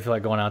don't really feel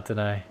like going out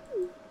today.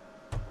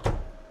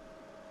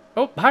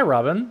 Oh, hi,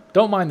 Robin.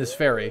 Don't mind this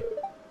fairy.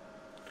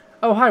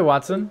 Oh, hi,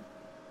 Watson.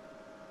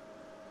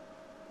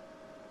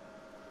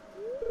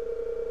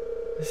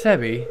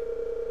 Sebby,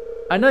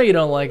 I know you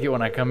don't like it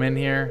when I come in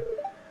here,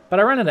 but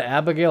I ran into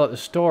Abigail at the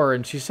store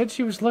and she said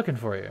she was looking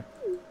for you.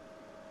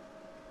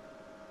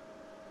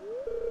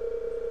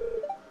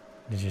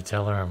 Did you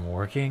tell her I'm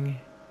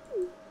working?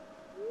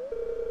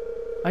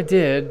 I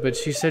did, but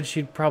she said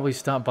she'd probably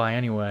stop by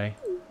anyway.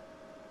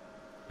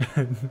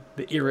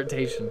 The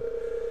irritation.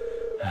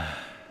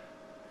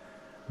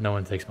 No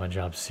one takes my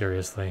job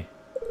seriously.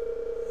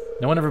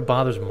 No one ever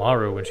bothers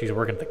Maru when she's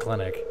working at the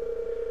clinic.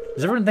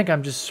 Does everyone think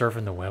I'm just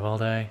surfing the web all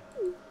day?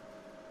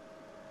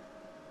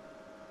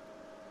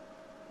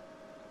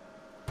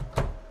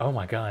 Oh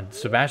my god,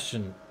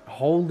 Sebastian.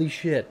 Holy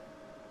shit.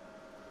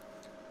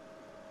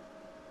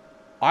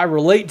 I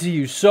relate to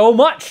you so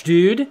much,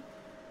 dude.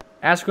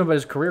 Ask him about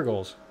his career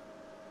goals.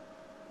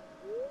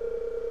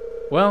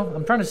 Well,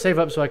 I'm trying to save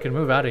up so I can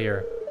move out of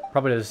here.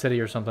 Probably to the city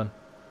or something.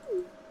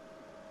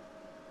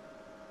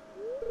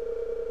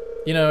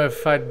 You know,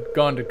 if I'd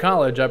gone to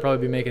college, I'd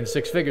probably be making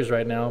 6 figures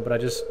right now, but I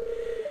just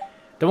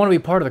don't want to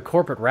be part of the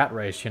corporate rat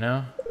race, you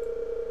know?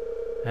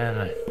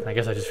 And I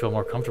guess I just feel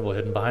more comfortable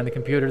hidden behind the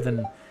computer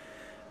than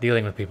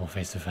dealing with people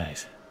face to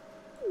face.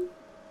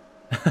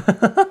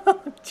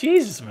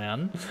 Jesus,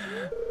 man.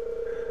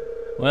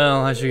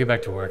 Well, I should get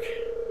back to work.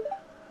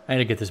 I need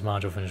to get this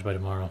module finished by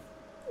tomorrow.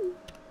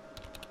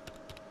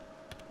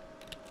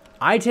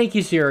 I take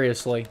you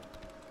seriously.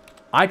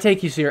 I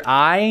take you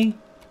I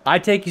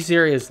take you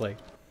seriously.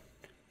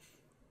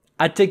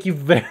 I take you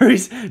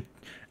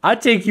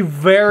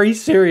very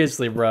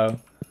seriously, bro.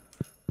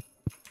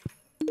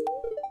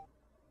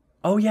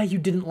 Oh yeah, you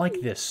didn't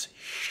like this.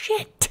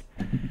 Shit.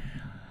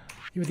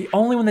 You were the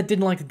only one that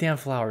didn't like the damn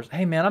flowers.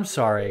 Hey man, I'm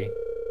sorry.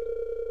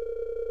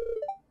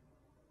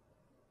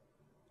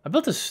 I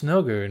built a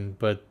snow goon,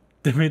 but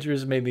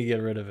Demetrius made me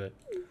get rid of it.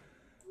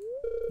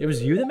 It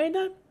was you that made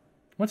that?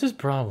 What's his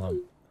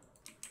problem?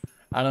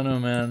 I don't know,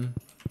 man.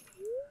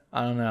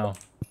 I don't know.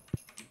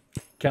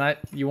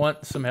 You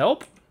want some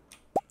help?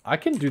 I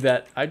can do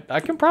that. I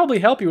can probably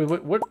help you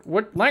with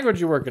what language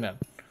you're working in.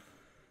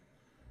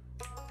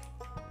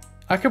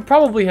 I could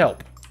probably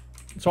help.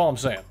 That's all I'm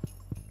saying.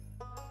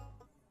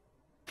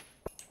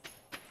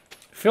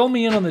 Fill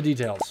me in on the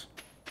details.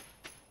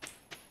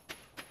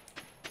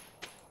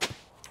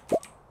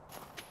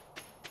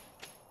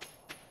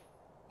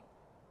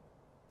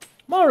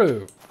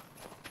 Maru!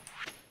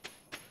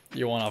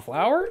 You want a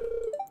flower?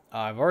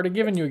 I've already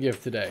given you a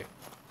gift today.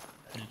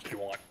 You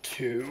want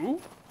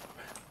 2?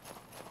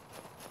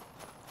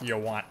 You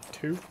want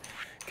 2?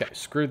 Okay,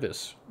 screw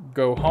this.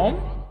 Go home.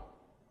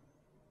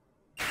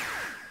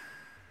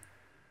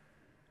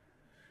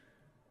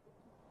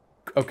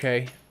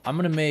 Okay, I'm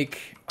gonna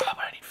make... Oh,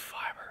 but I need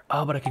fiber.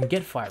 Oh, but I can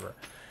get fiber.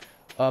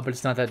 But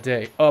it's not that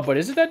day. Oh, but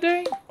is it that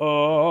day?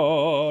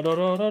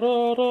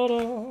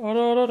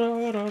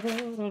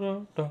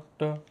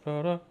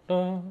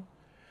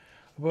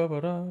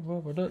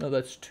 No,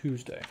 that's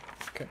Tuesday.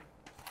 Okay.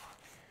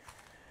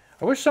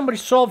 I wish somebody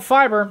sold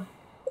fiber.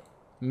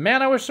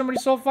 Man, I wish somebody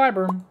sold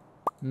fiber.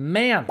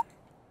 Man.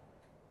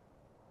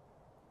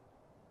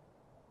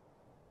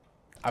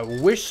 I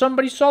wish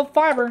somebody sold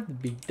fiber.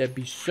 That'd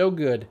be so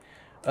good.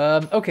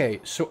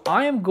 Okay, so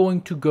I am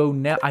going to go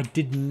now. I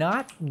did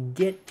not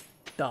get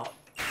the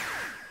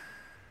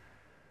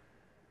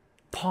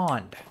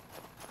pond.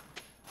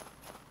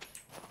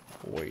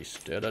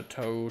 Wasted a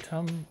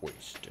totem,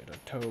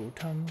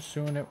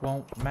 soon it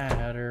won't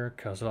matter,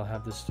 'cause I'll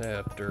have the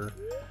scepter.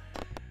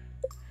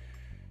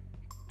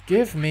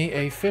 Give me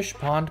a fish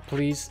pond,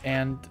 please,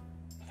 and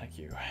thank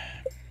you.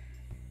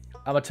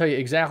 I'm gonna tell you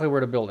exactly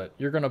where to build it.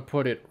 You're gonna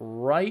put it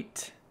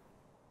right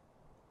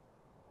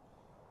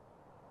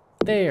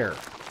there.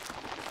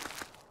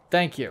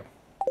 Thank you.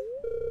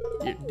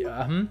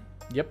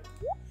 Yep.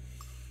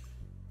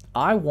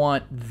 I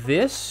want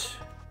this.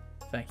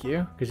 Thank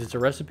you, because it's a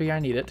recipe, I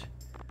need it.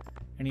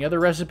 Any other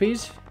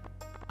recipes?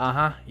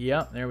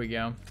 Yep, there we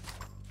go.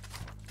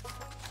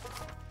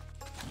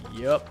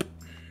 Yep.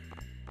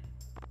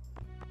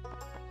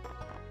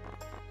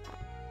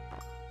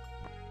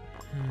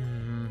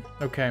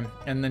 Okay,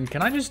 and then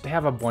can I just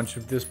have a bunch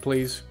of this,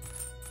 please?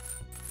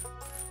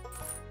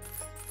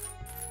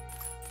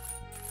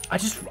 I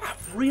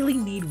really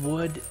need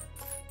wood,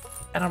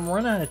 and I'm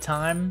running out of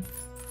time.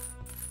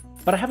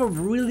 But I have a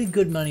really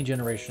good money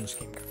generation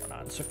scheme going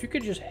on, so if you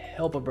could just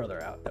help a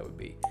brother out, that would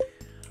be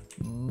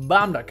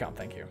bomb.com,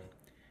 thank you.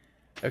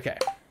 Okay.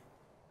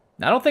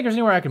 Now, I don't think there's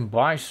anywhere I can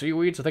buy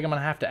seaweed, so I think I'm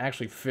going to have to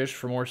actually fish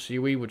for more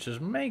seaweed, which is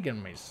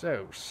making me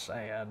so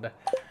sad.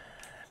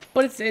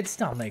 But it's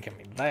not making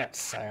me that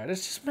sad.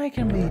 It's just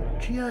making me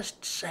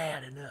just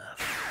sad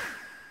enough.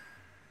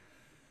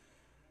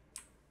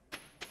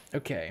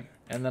 Okay,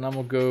 and then I'm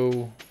gonna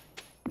go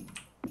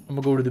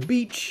to the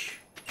beach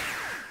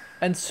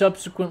and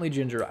subsequently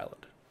Ginger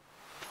Island.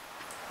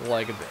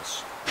 Like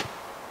this.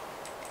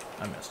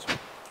 I missed.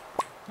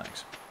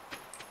 Thanks.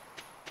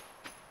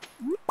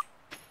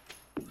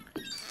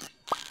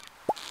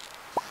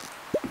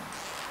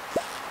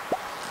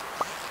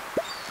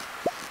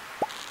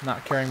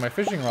 Not carrying my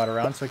fishing rod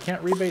around, so I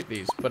can't rebait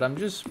these. But I'm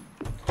just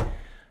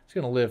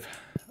gonna live.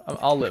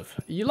 I'll live.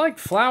 You like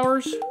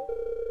flowers?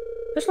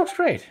 This looks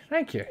great.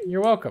 Thank you.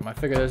 You're welcome. I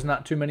figure there's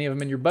not too many of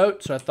them in your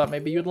boat, so I thought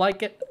maybe you'd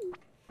like it.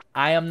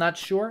 I am not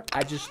sure.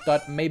 I just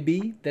thought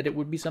maybe that it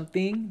would be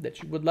something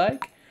that you would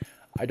like.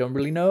 I don't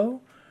really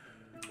know.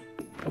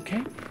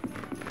 Okay.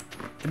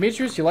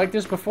 Demetrius, you liked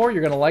this before.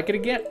 You're gonna like it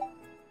again.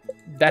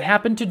 That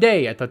happened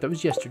today. I thought that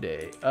was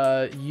yesterday.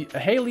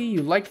 Haley,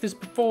 you liked this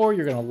before.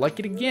 You're gonna like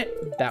it again.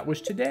 That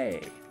was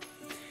today.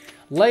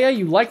 Leia,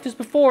 you liked this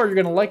before. You're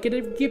gonna like it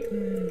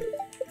again.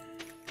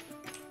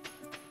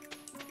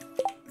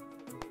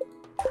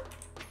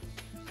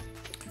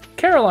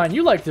 Caroline,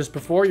 you liked this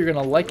before. You're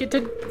gonna like it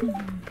to...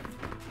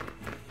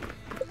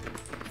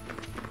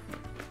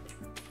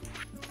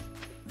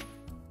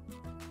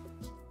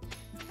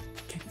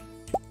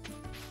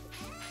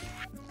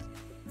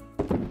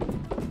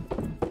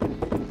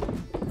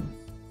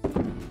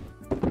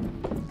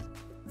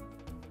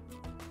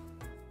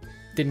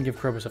 didn't give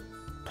Krobus a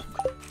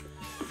pumpkin.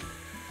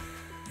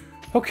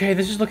 Okay,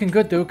 this is looking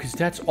good, though, because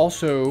that's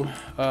also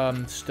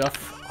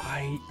stuff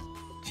I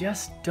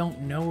just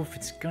don't know if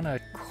it's gonna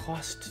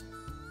cost...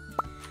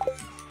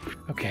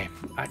 Okay,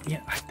 I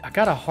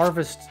gotta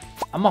harvest...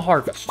 I'm a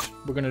harvest.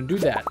 We're gonna do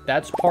that.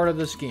 That's part of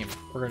the scheme.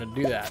 We're gonna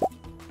do that.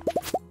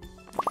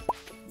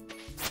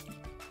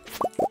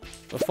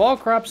 The fall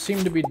crops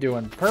seem to be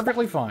doing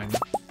perfectly fine,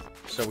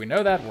 so we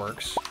know that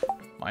works.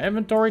 My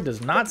inventory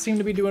does not seem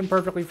to be doing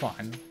perfectly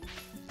fine.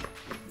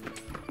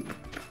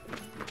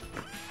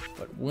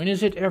 But when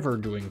is it ever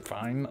doing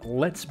fine?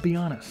 Let's be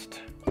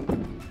honest.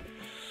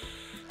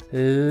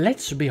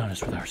 Let's be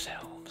honest with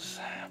ourselves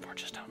for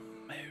just a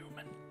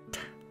moment.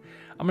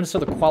 I'm going to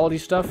sell the quality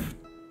stuff,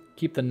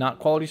 keep the not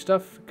quality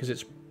stuff, because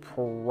it's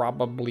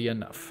probably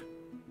enough.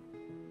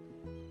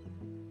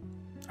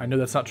 I know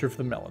that's not true for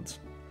the melons,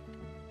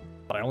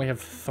 but I only have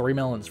 3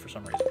 melons for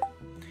some reason.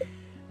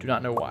 Do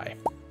not know why.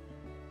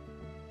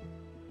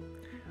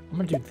 I'm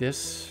going to do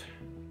this,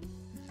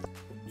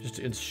 just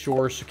to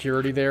ensure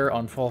security there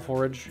on fall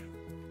forage.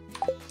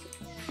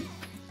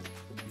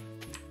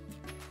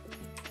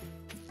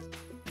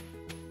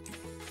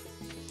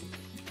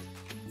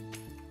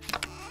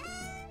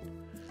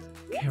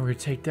 Okay, we're going to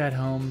take that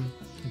home,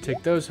 and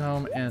take those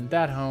home, and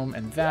that home,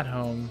 and that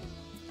home.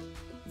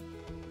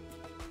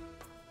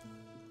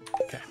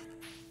 Okay.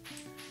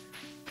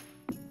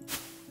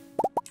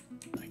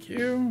 Thank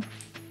you.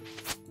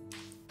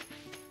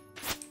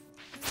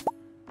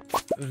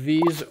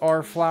 These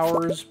are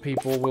flowers.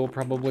 People will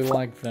probably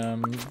like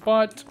them,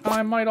 but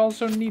I might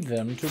also need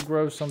them to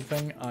grow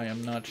something. I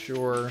am not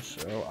sure,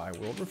 so I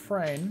will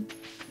refrain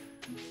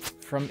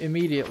from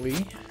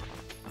immediately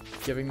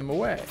giving them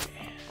away.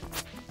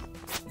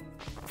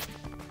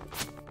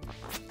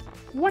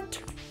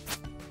 What?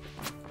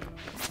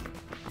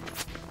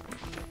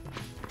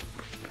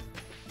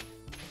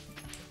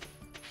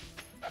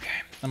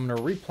 Okay, I'm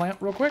gonna replant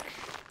real quick,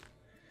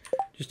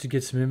 just to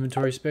get some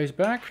inventory space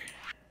back.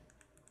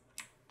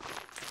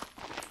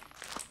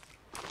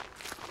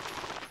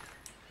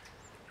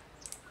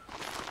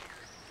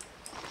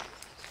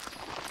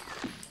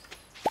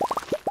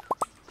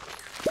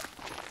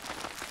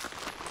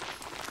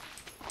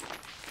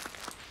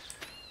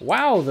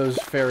 Wow, those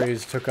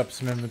fairies took up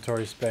some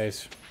inventory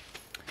space.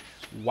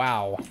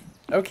 Wow.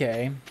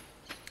 Okay.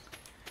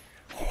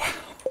 Wow.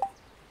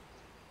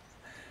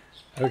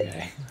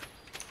 Okay.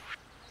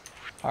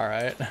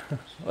 Alright.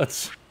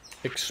 Let's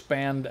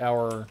expand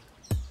our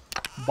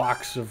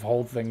box of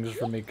hold things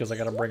for me, because I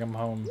gotta bring them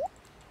home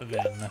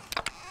then.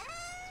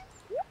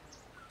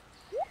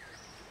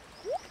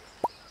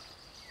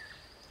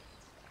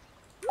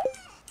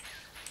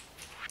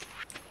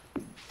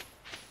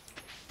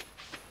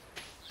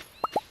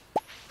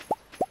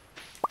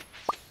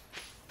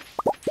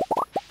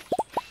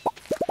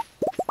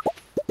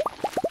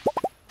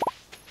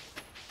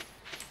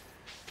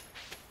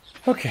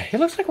 Okay, it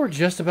looks like we're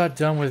just about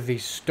done with the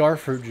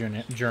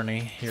Starfruit journey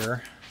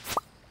here.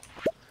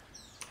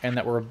 And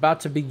that we're about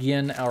to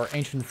begin our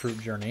Ancient Fruit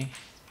journey.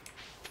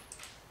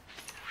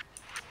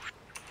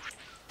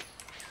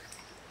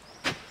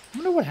 I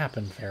wonder what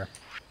happened there.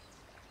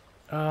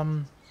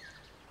 I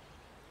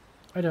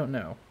don't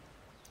know.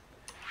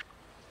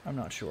 I'm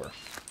not sure.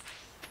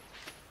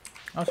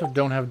 I also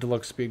don't have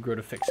Deluxe Speed Grow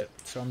to fix it,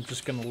 so I'm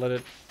just gonna let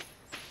it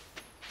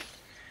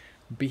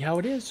be how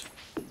it is.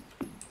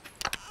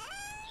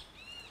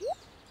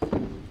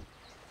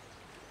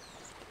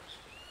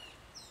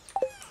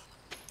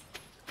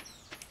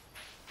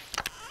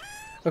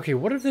 Okay,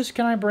 what of this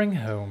can I bring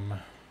home?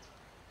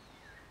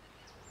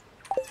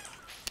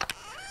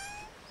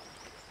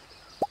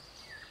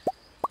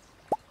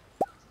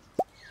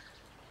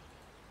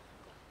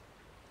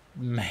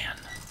 Man.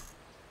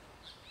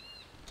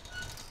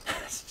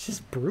 It's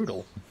just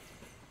brutal.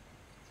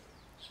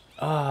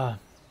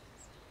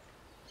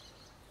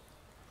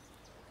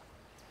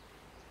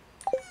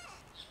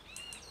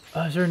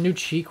 Is there a new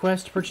Chi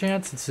quest,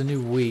 perchance? It's a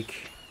new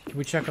week. Can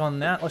we check on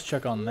that? Let's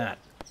check on that.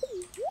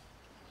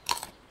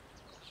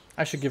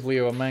 I should give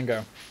Leo a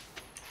mango.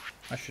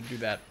 I should do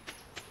that.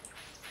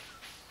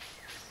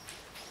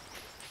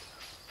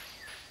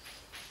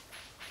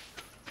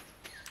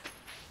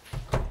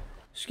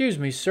 Excuse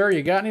me, sir.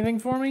 You got anything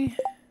for me?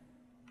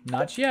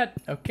 Not yet.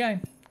 Okay,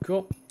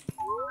 cool.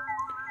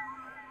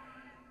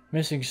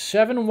 Missing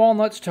 7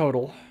 walnuts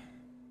total.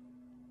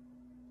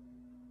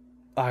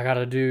 I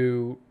gotta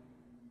do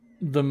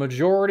the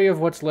majority of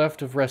what's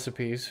left of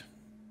recipes.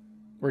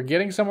 We're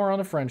getting somewhere on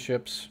the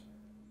friendships.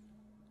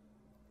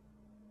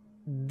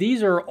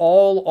 These are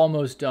all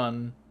almost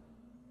done.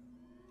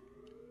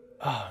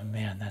 Oh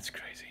man, that's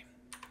crazy.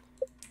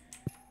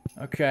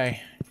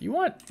 Okay,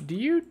 do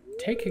you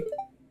take a...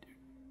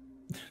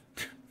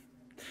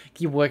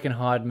 Keep working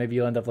hard, maybe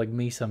you'll end up like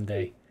me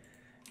someday.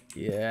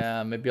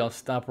 Yeah, maybe I'll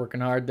stop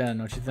working hard then,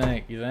 don't you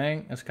think? You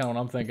think? That's kind of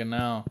what I'm thinking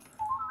now.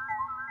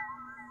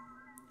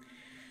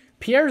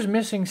 Pierre's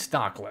missing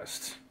stock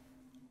list.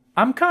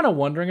 I'm kind of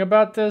wondering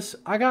about this.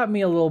 I got me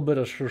a little bit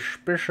of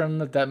suspicion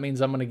that that means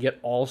I'm going to get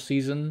all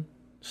season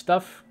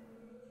stuff.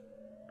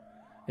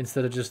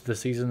 instead of just the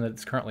season that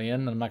it's currently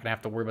in. I'm not going to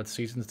have to worry about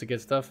seasons to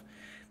get stuff.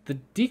 The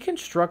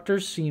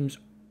Deconstructor seems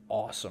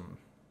awesome.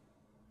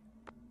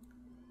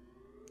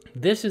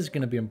 This is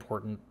going to be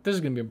important. This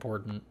is going to be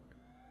important.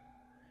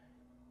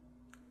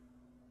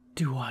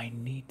 Do I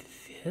need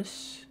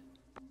this?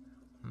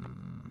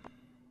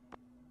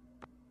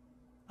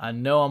 I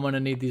know I'm going to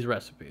need these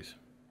recipes.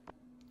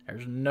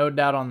 There's no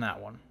doubt on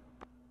that one.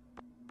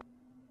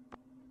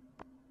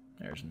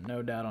 There's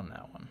no doubt on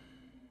that one.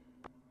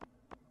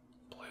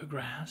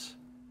 Bluegrass?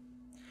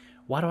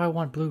 Why do I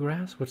want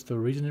bluegrass? What's the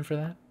reasoning for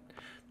that?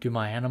 Do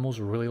my animals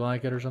really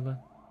like it or something?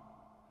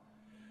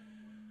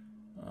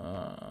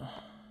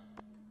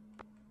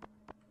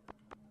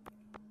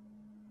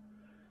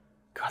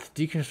 God,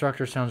 the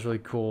Deconstructor sounds really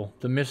cool.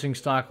 The missing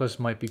stock list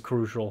might be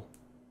crucial.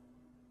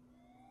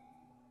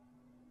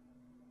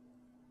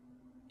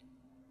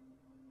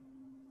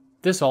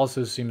 This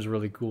also seems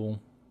really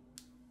cool.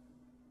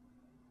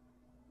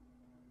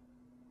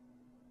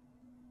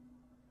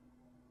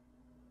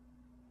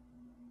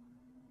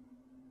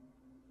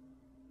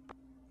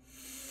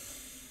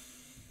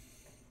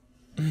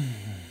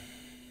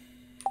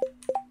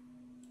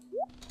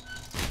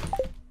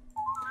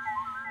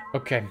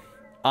 Okay,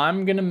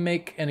 I'm gonna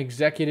make an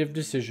executive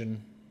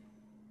decision.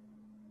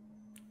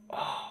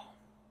 Oh,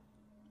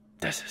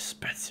 that's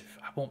expensive.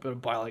 I won't be able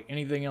to buy like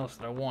anything else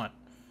that I want.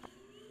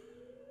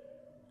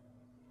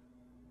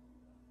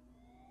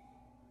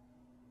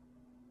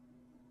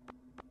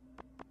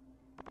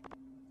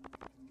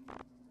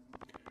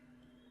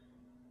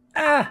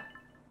 Ah!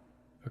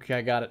 Okay,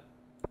 I got it.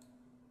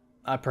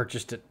 I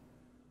purchased it.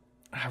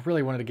 I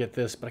really wanted to get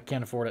this, but I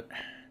can't afford it.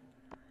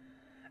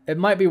 It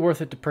might be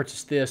worth it to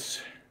purchase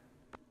this.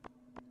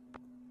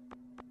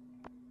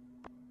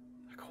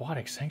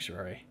 Aquatic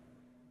Sanctuary.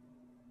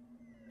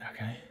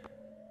 Okay.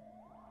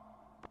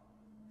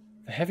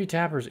 The Heavy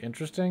Tapper is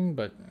interesting,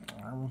 but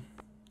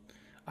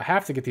I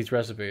have to get these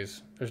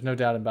recipes. There's no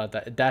doubt about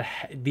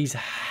that. These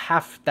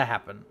have to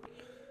happen.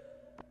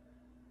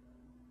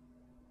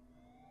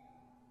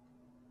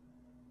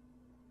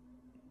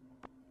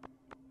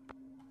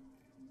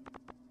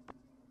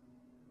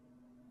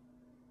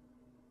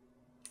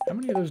 How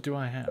many of those do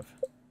I have?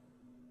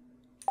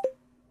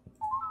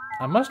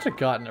 I must have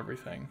gotten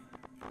everything.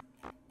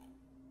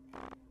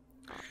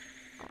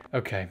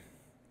 Okay.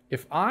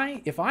 If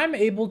I'm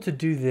able to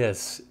do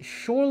this,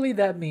 surely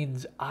that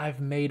means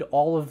I've made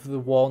all of the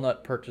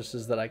walnut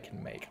purchases that I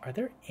can make. Are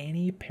there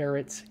any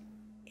parrots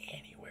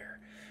anywhere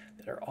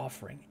that are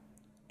offering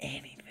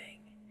anything?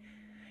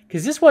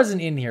 Because this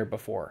wasn't in here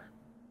before.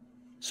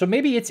 So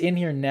maybe it's in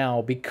here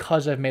now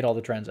because I've made all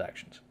the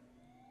transactions.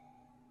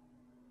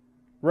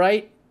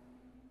 Right?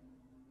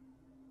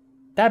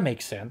 That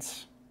makes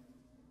sense.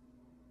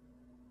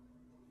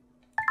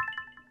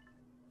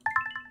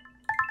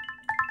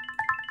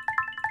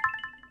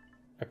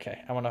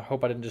 Okay, I want to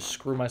hope I didn't just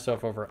screw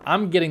myself over.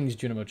 I'm getting these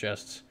Junimo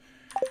chests.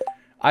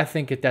 I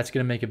think that's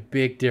going to make a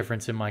big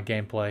difference in my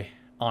gameplay.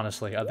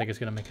 Honestly, I think it's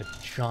going to make a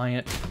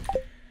giant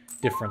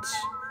difference.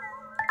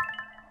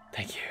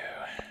 Thank you.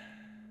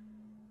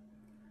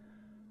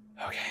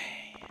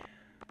 Okay.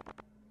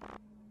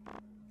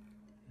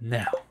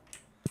 Now,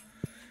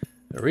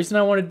 the reason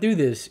I want to do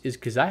this is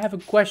because I have a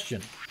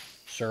question,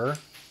 sir.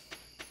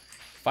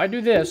 If I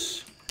do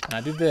this, and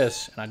I do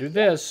this, and I do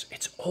this,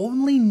 it's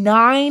only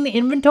 9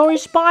 inventory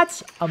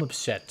spots? I'm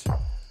upset.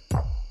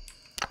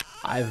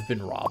 I've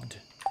been robbed.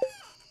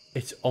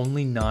 It's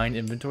only 9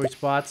 inventory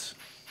spots?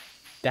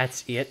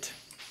 That's it?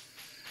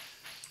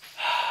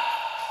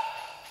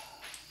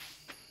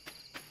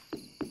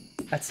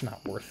 That's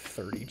not worth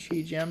 30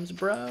 chi gems,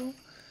 bro.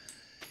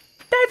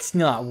 That's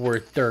not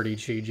worth 30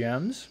 chi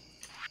gems.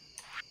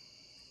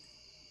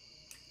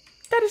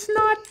 That is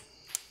not...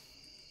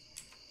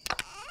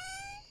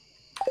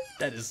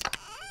 That is...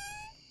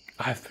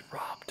 I've been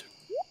robbed.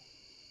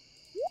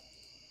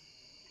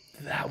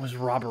 That was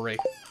robbery.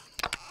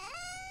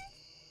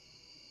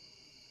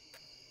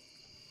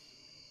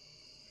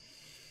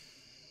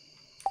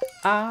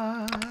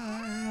 I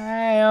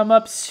am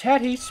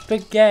upsetty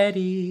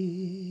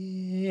spaghetti.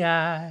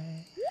 I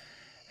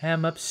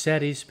am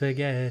upsetty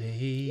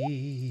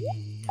spaghetti.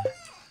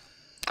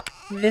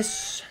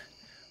 This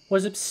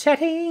was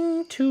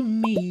upsetting to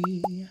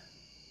me.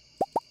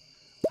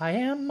 I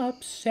am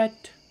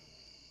upset.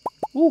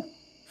 Ooh,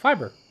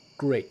 fiber.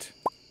 Great.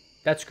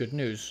 That's good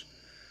news.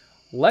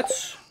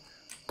 Let's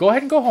go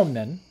ahead and go home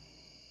then.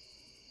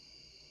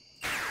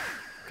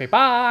 Okay,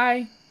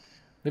 bye.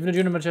 Leaving a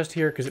Junimo chest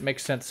here because it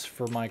makes sense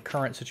for my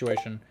current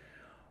situation.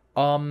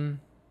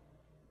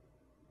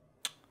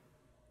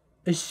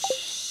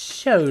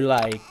 So,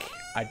 like,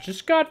 I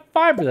just got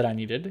fiber that I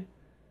needed.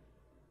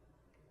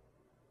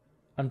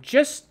 I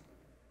just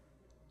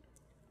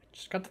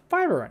got the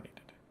fiber I needed.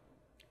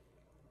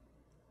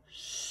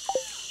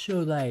 So,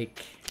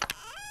 like,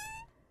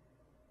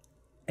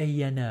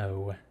 you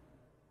know,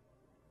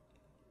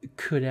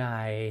 could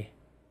I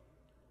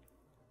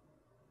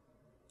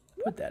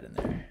put that in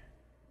there?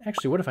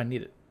 Actually, what if I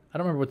need it? I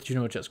don't remember what the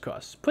Junimo chest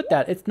costs. Put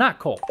that. It's not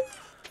coal.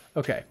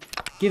 Okay.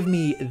 Give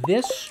me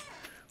this.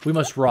 We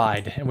must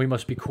ride, and we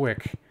must be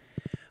quick.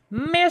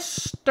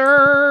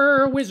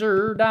 Mr.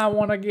 Wizard, I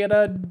want to get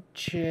a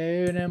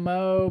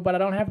Chinamo, but I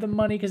don't have the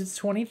money because it's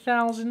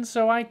 20,000,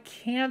 so I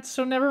can't,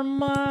 so never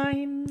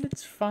mind.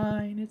 It's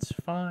fine, it's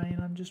fine.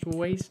 I'm just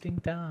wasting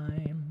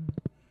time.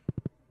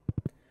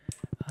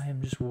 I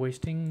am just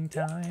wasting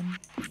time.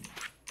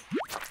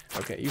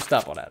 Okay, you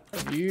stop all that.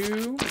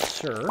 You,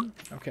 sir.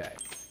 Okay.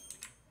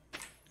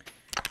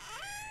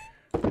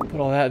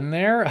 Put all that in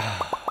there.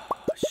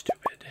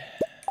 Stupid.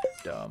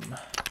 Dumb.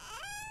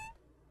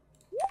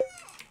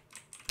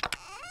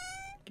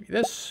 Give me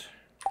this.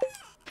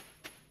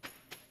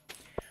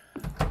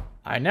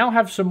 I now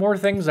have some more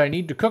things I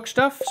need to cook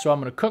stuff, so I'm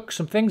going to cook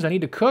some things I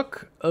need to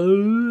cook.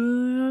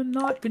 I'm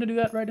not going to do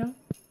that right now.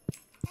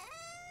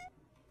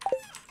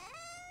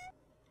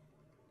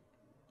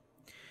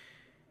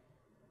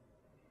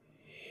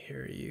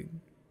 Here you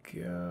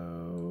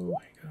go.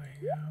 Here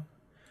you go.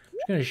 I'm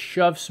just going to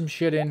shove some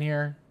shit in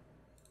here.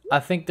 I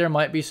think there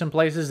might be some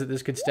places that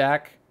this could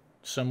stack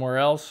somewhere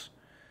else.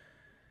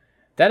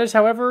 That is,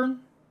 however,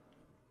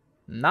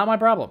 not my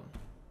problem.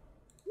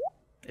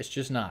 It's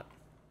just not.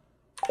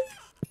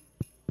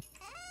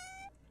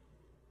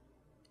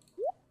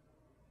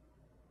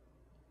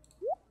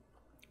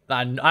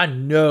 I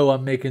know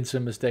I'm making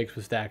some mistakes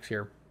with stacks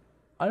here.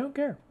 I don't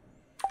care.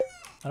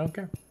 I don't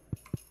care.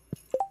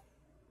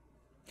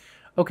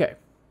 Okay.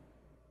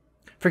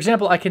 For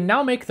example, I can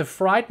now make the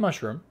fried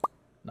mushroom.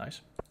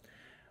 Nice.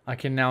 I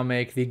can now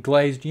make the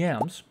glazed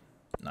yams.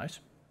 Nice.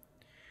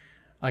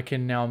 I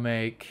can now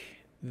make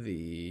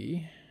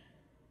the...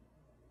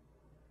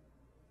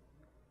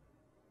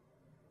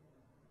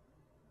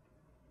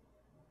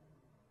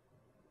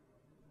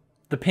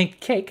 pink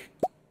cake.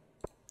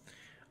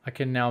 I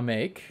can now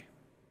make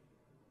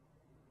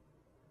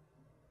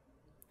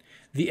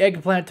the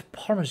eggplant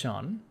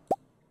parmesan.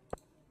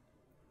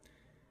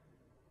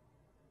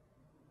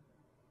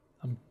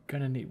 I'm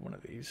gonna need one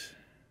of these.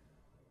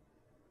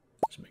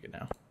 Let's make it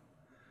now.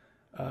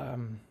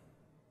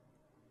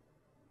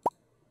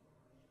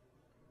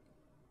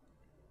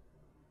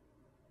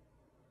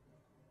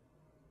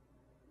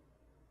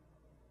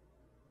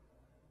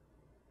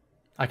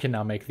 I can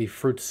now make the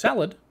fruit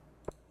salad.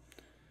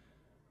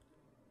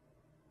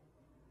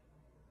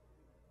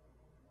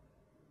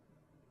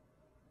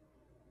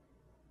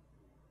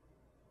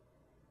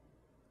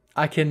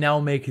 I can now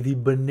make the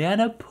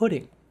banana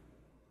pudding.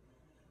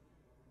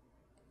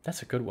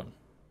 That's a good one.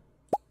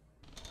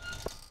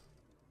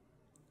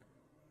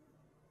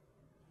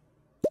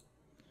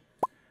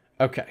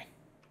 Okay.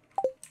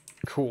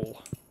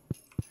 Cool.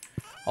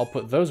 I'll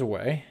put those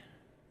away.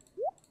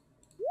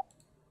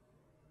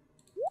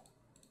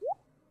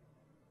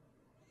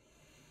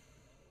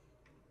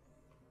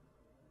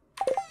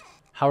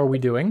 How are we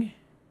doing?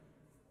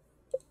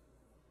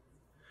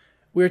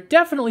 We're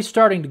definitely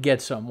starting to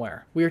get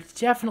somewhere. We're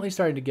definitely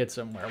starting to get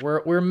somewhere.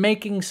 We're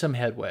making some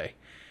headway.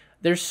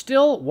 There's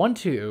still 1,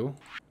 2,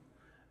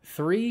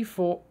 3,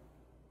 4...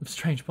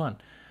 Strange pun.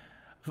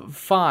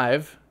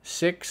 5,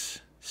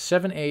 6,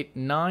 7, 8,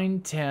 9,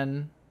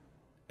 10,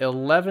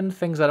 11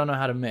 things I don't know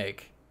how to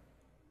make.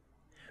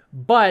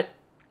 But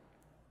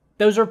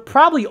those are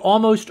probably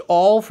almost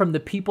all from the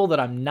people that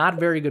I'm not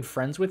very good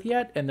friends with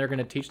yet, and they're going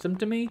to teach them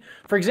to me.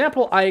 For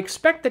example, I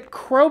expect that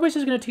Krobus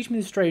is going to teach me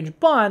the strange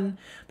bun,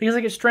 because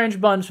I get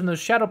strange buns from those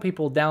shadow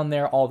people down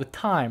there all the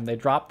time. They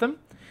drop them.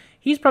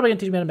 He's probably going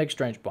to teach me how to make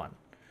strange bun.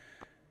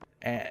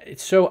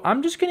 So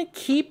I'm just going to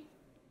keep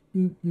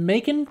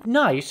making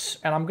nice,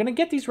 and I'm going to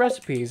get these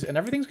recipes, and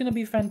everything's going to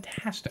be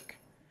fantastic.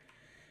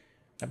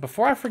 Now,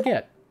 before I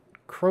forget,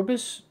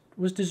 Krobus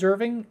was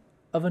deserving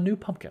of a new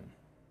pumpkin.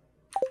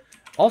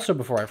 Also,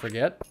 before I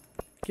forget,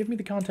 give me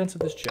the contents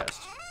of this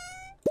chest.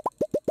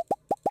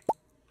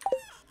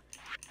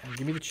 And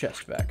give me the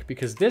chest back,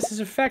 because this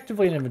is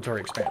effectively an inventory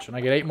expansion.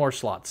 I get 8 more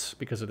slots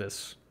because of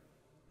this.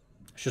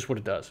 It's just what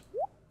it does.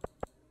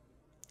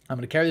 I'm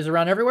going to carry these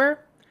around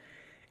everywhere.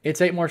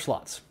 It's 8 more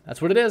slots. That's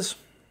what it is.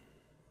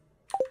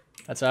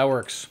 That's how it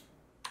works.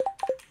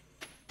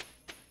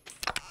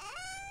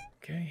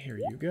 Okay, here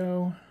you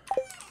go.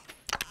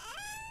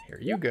 Here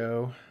you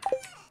go.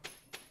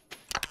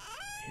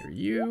 Here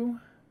you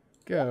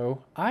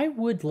go. I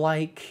would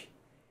like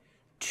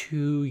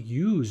to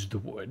use the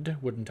wood,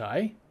 wouldn't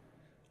I?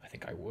 I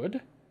think I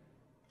would.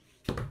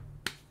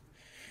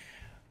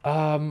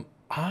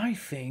 I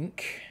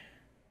think...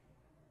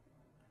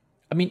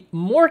 I mean,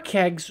 more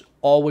kegs,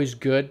 always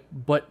good,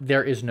 but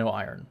there is no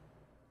iron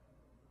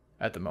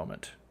at the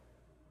moment.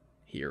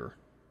 Here.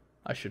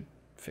 I should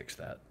fix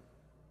that.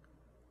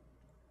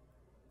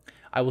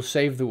 I will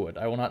save the wood.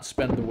 I will not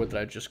spend the wood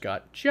that I just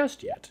got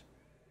just yet.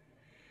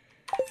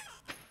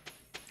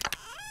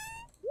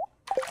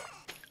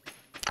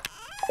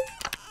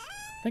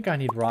 I think I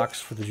need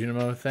rocks for the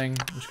Junimo thing.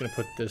 I'm just going to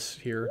put this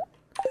here.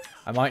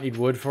 I might need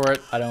wood for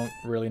it. I don't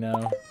really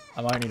know.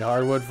 I might need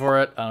hardwood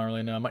for it. I don't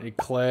really know. I might need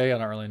clay. I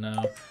don't really know.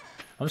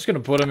 I'm just going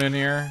to put them in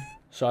here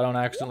so I don't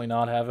accidentally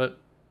not have it.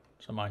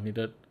 So I might need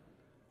it.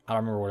 I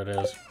don't remember what it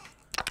is.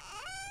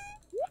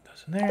 Put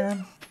those in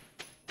there.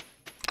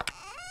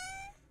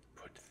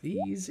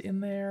 these in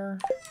there.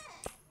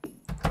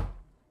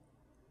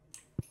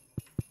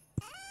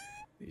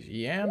 These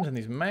yams and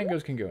these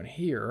mangoes can go in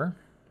here.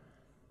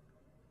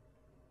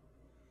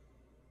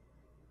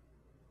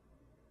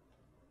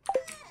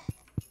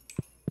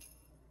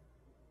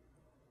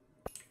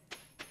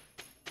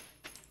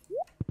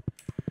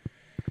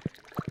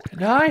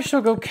 And I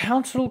shall go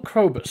counsel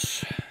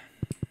Krobus.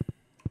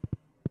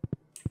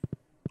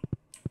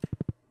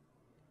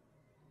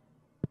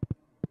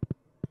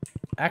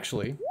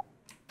 Actually,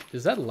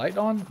 is that light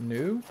on?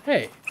 New?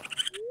 Hey.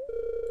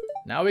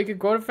 Now we can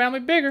grow the family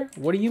bigger.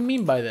 What do you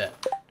mean by that?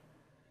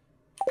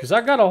 Because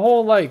I got a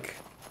whole, like,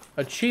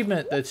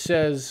 achievement that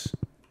says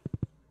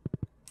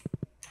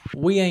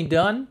we ain't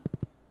done.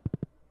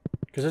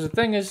 Because there's a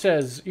thing that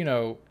says, you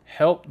know,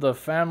 help the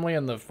family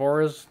in the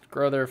forest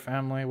grow their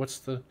family. What's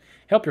the...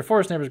 Help your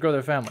forest neighbors grow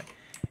their family.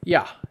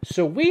 Yeah,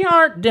 so we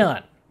aren't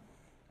done.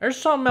 There's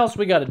something else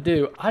we got to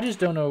do. I just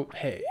don't know.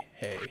 Hey,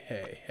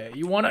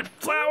 you want a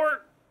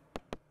flower?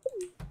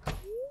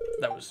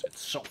 That was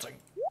insulting.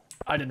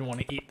 I didn't want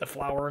to eat the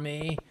flower,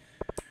 me.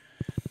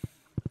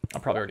 I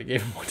probably already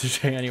gave him one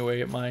today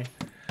anyway at my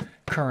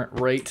current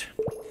rate.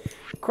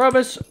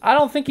 Krobus, I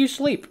don't think you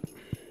sleep.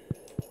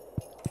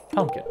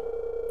 Pumpkin.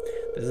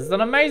 This is an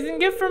amazing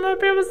gift from my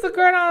people's the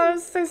great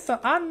sister.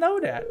 I know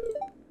that.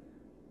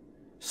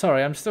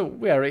 Sorry, I'm still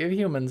wary of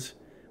humans.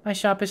 My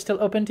shop is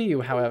still open to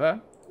you,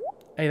 however.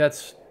 Hey,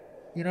 that's...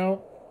 You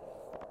know...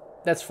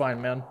 That's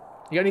fine, man.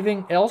 You got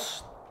anything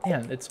else?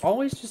 Man, it's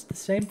always just the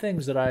same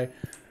things that I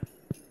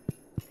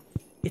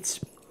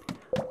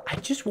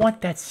just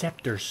want that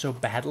scepter so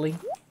badly.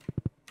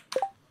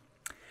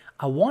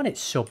 I want it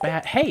so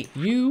bad. Hey,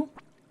 you...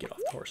 Get off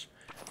the horse.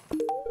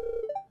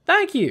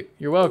 Thank you.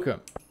 You're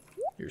welcome.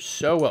 You're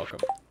so welcome.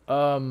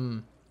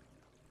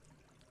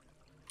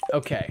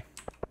 Okay.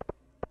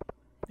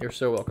 You're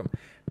so welcome.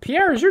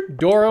 Pierre, is your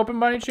door open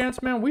by any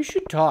chance, man? We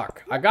should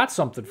talk. I got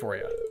something for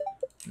you.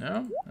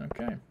 No?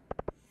 Okay.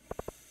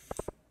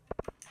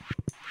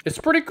 It's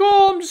pretty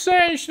cool. I'm just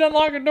saying you should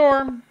unlock a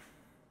door.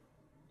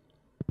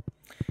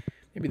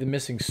 Maybe the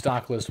missing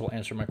stock list will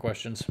answer my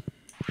questions.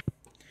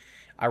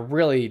 I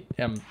really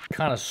am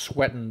kind of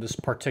sweating this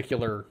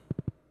particular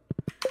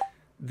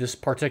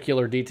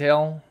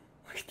detail.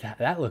 Look at that.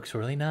 That looks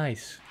really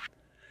nice.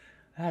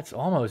 That's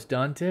almost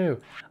done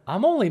too.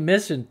 I'm only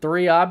missing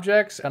 3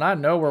 objects, and I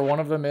know where one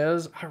of them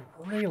is. I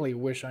really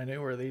wish I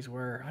knew where these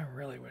were. I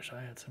really wish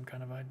I had some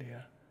kind of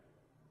idea.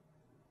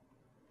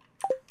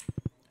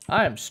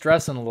 I am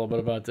stressing a little bit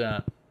about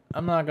that.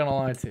 I'm not gonna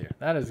lie to you.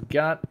 That has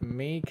got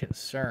me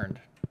concerned.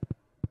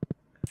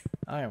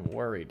 I am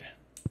worried.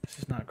 This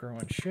is not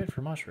growing shit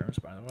for mushrooms,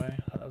 by the way.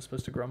 I thought I was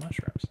supposed to grow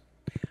mushrooms.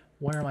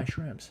 Where are my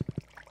shrooms?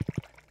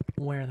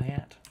 Where are they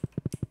at?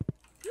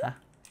 Huh?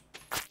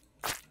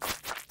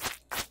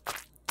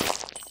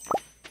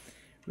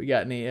 We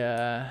got any,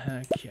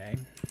 okay.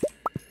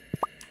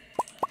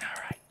 All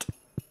right.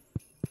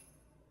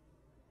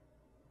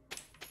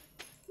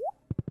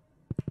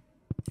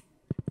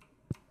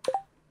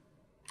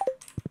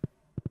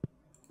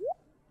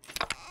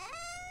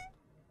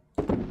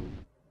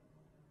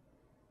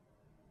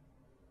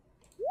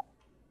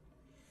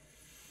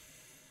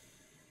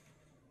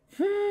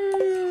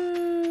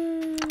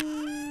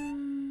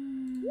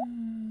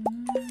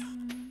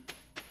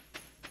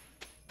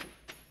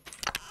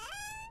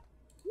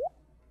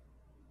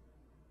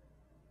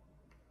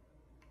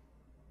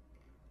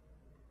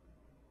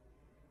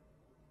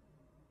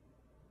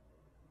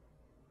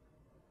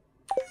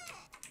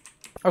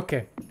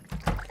 Okay.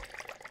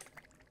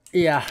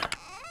 Yeah.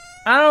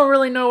 I don't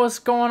really know what's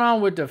going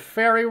on with the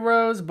fairy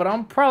rose, but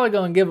I'm probably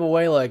going to give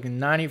away like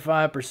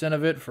 95%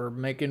 of it for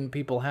making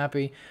people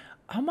happy.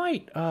 I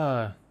might, can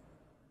I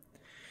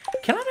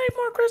make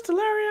more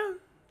Crystalleria?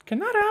 Can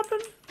that happen?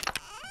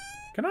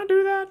 Can I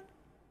do that?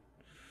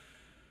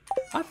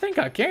 I think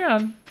I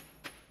can.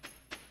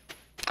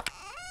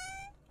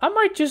 I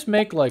might just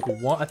make like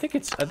one. I think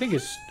it's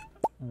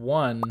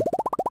one.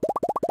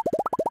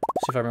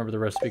 See if I remember the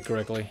recipe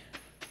correctly.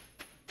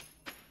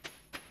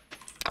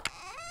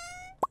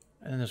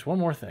 And there's one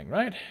more thing,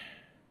 right?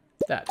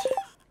 That.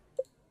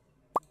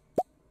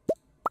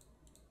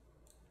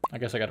 I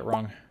guess I got it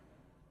wrong.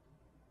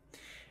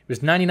 It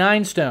was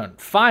 99 stone,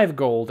 5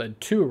 gold, and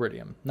 2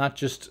 iridium. Not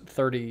just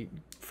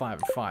 35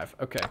 and 5.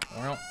 Okay,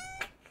 well,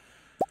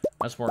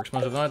 that's more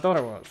expensive than I thought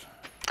it was.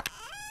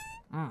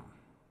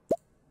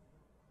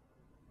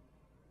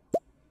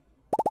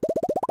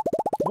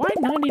 Why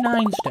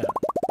 99 stone?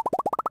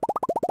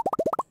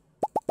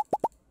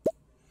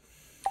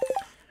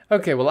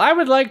 Okay, well, I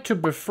would like to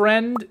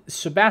befriend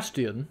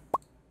Sebastian,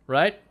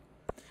 right?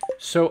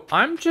 So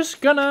I'm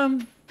just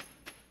gonna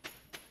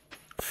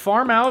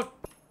farm out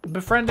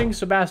befriending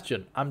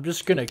Sebastian. I'm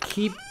just gonna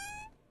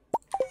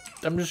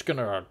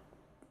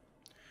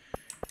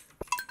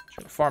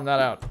farm that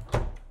out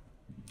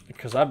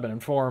because I've been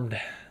informed.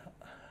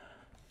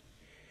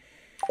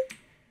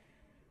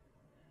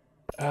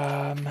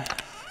 There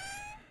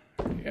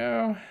we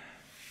go.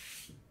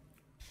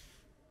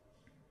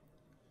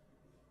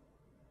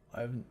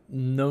 I have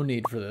no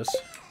need for this.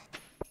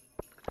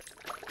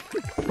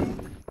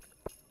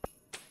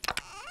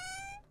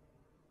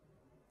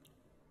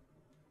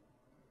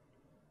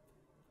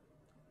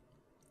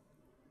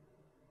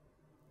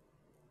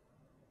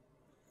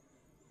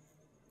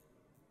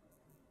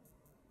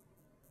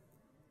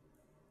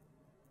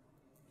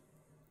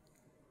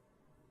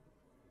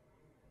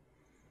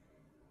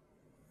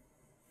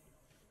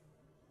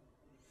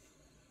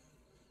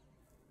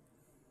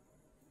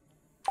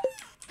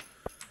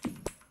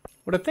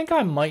 What I think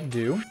I might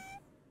do,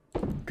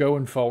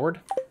 going forward,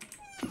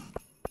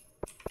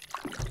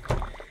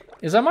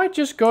 is I might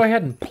just go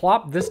ahead and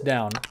plop this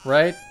down,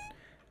 right?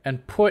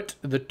 And put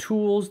the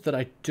tools that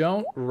I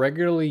don't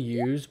regularly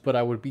use, but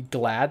I would be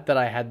glad that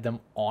I had them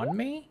on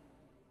me,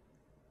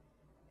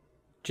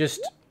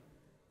 just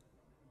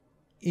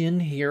in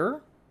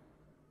here.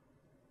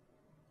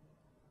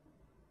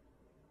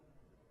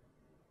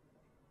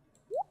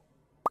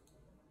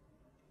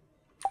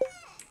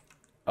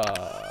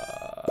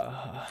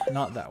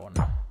 Not that one.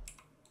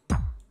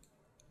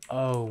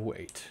 Oh,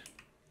 wait.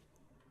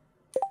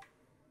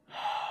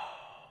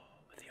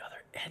 The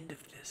other end of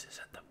this is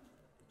at the...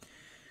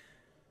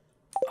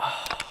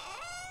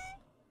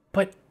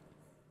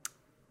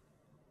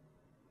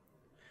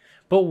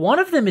 But one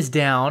of them is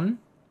down.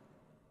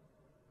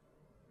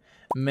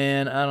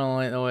 Man, I don't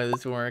like the way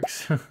this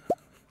works.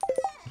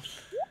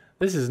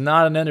 This is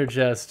not an ender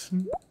chest.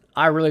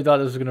 I really thought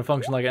this was going to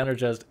function like an ender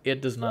chest. It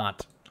does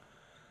not.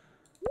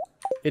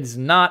 It is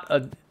not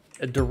a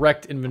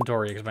direct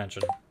inventory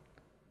expansion.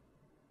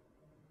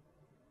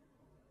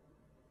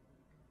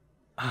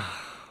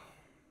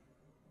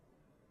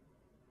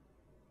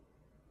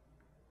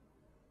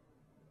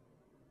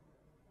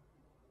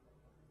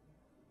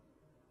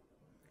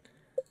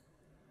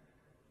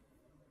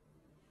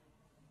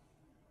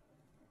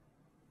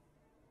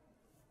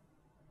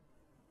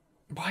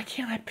 Why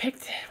can't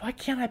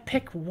I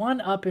pick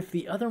one up if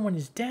the other one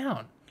is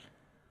down?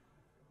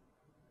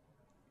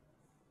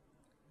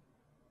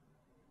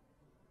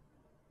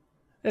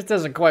 This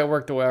doesn't quite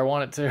work the way I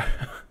want it to.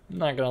 I'm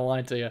not gonna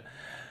lie to you.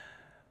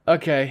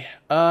 Okay,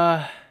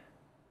 I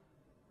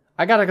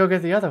gotta go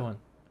get the other one.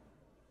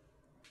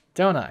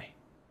 Don't I?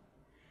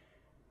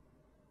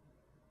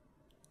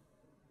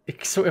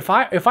 So if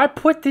I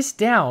put this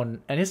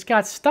down and it's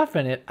got stuff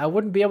in it, I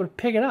wouldn't be able to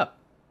pick it up.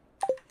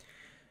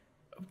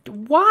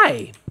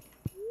 Why?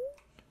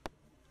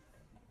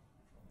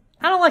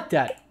 I don't like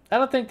that. I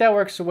don't think that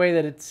works the way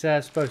that it's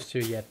supposed to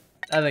yet.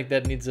 I think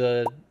that needs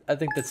a... I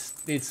think that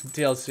needs some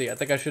TLC. I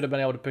think I should have been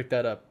able to pick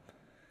that up.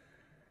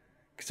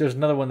 Because there's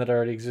another one that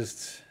already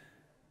exists.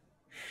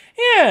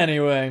 Yeah,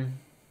 anyway.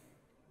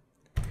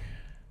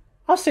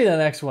 I'll see the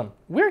next one.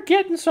 We're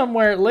getting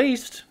somewhere at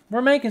least.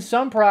 We're making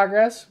some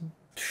progress.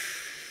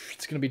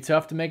 It's going to be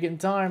tough to make it in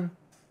time.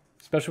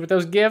 Especially with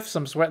those gifts.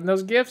 I'm sweating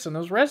those gifts and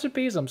those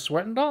recipes. I'm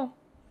sweating it all.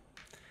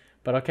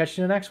 But I'll catch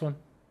you in the next one.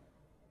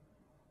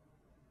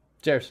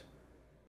 Cheers.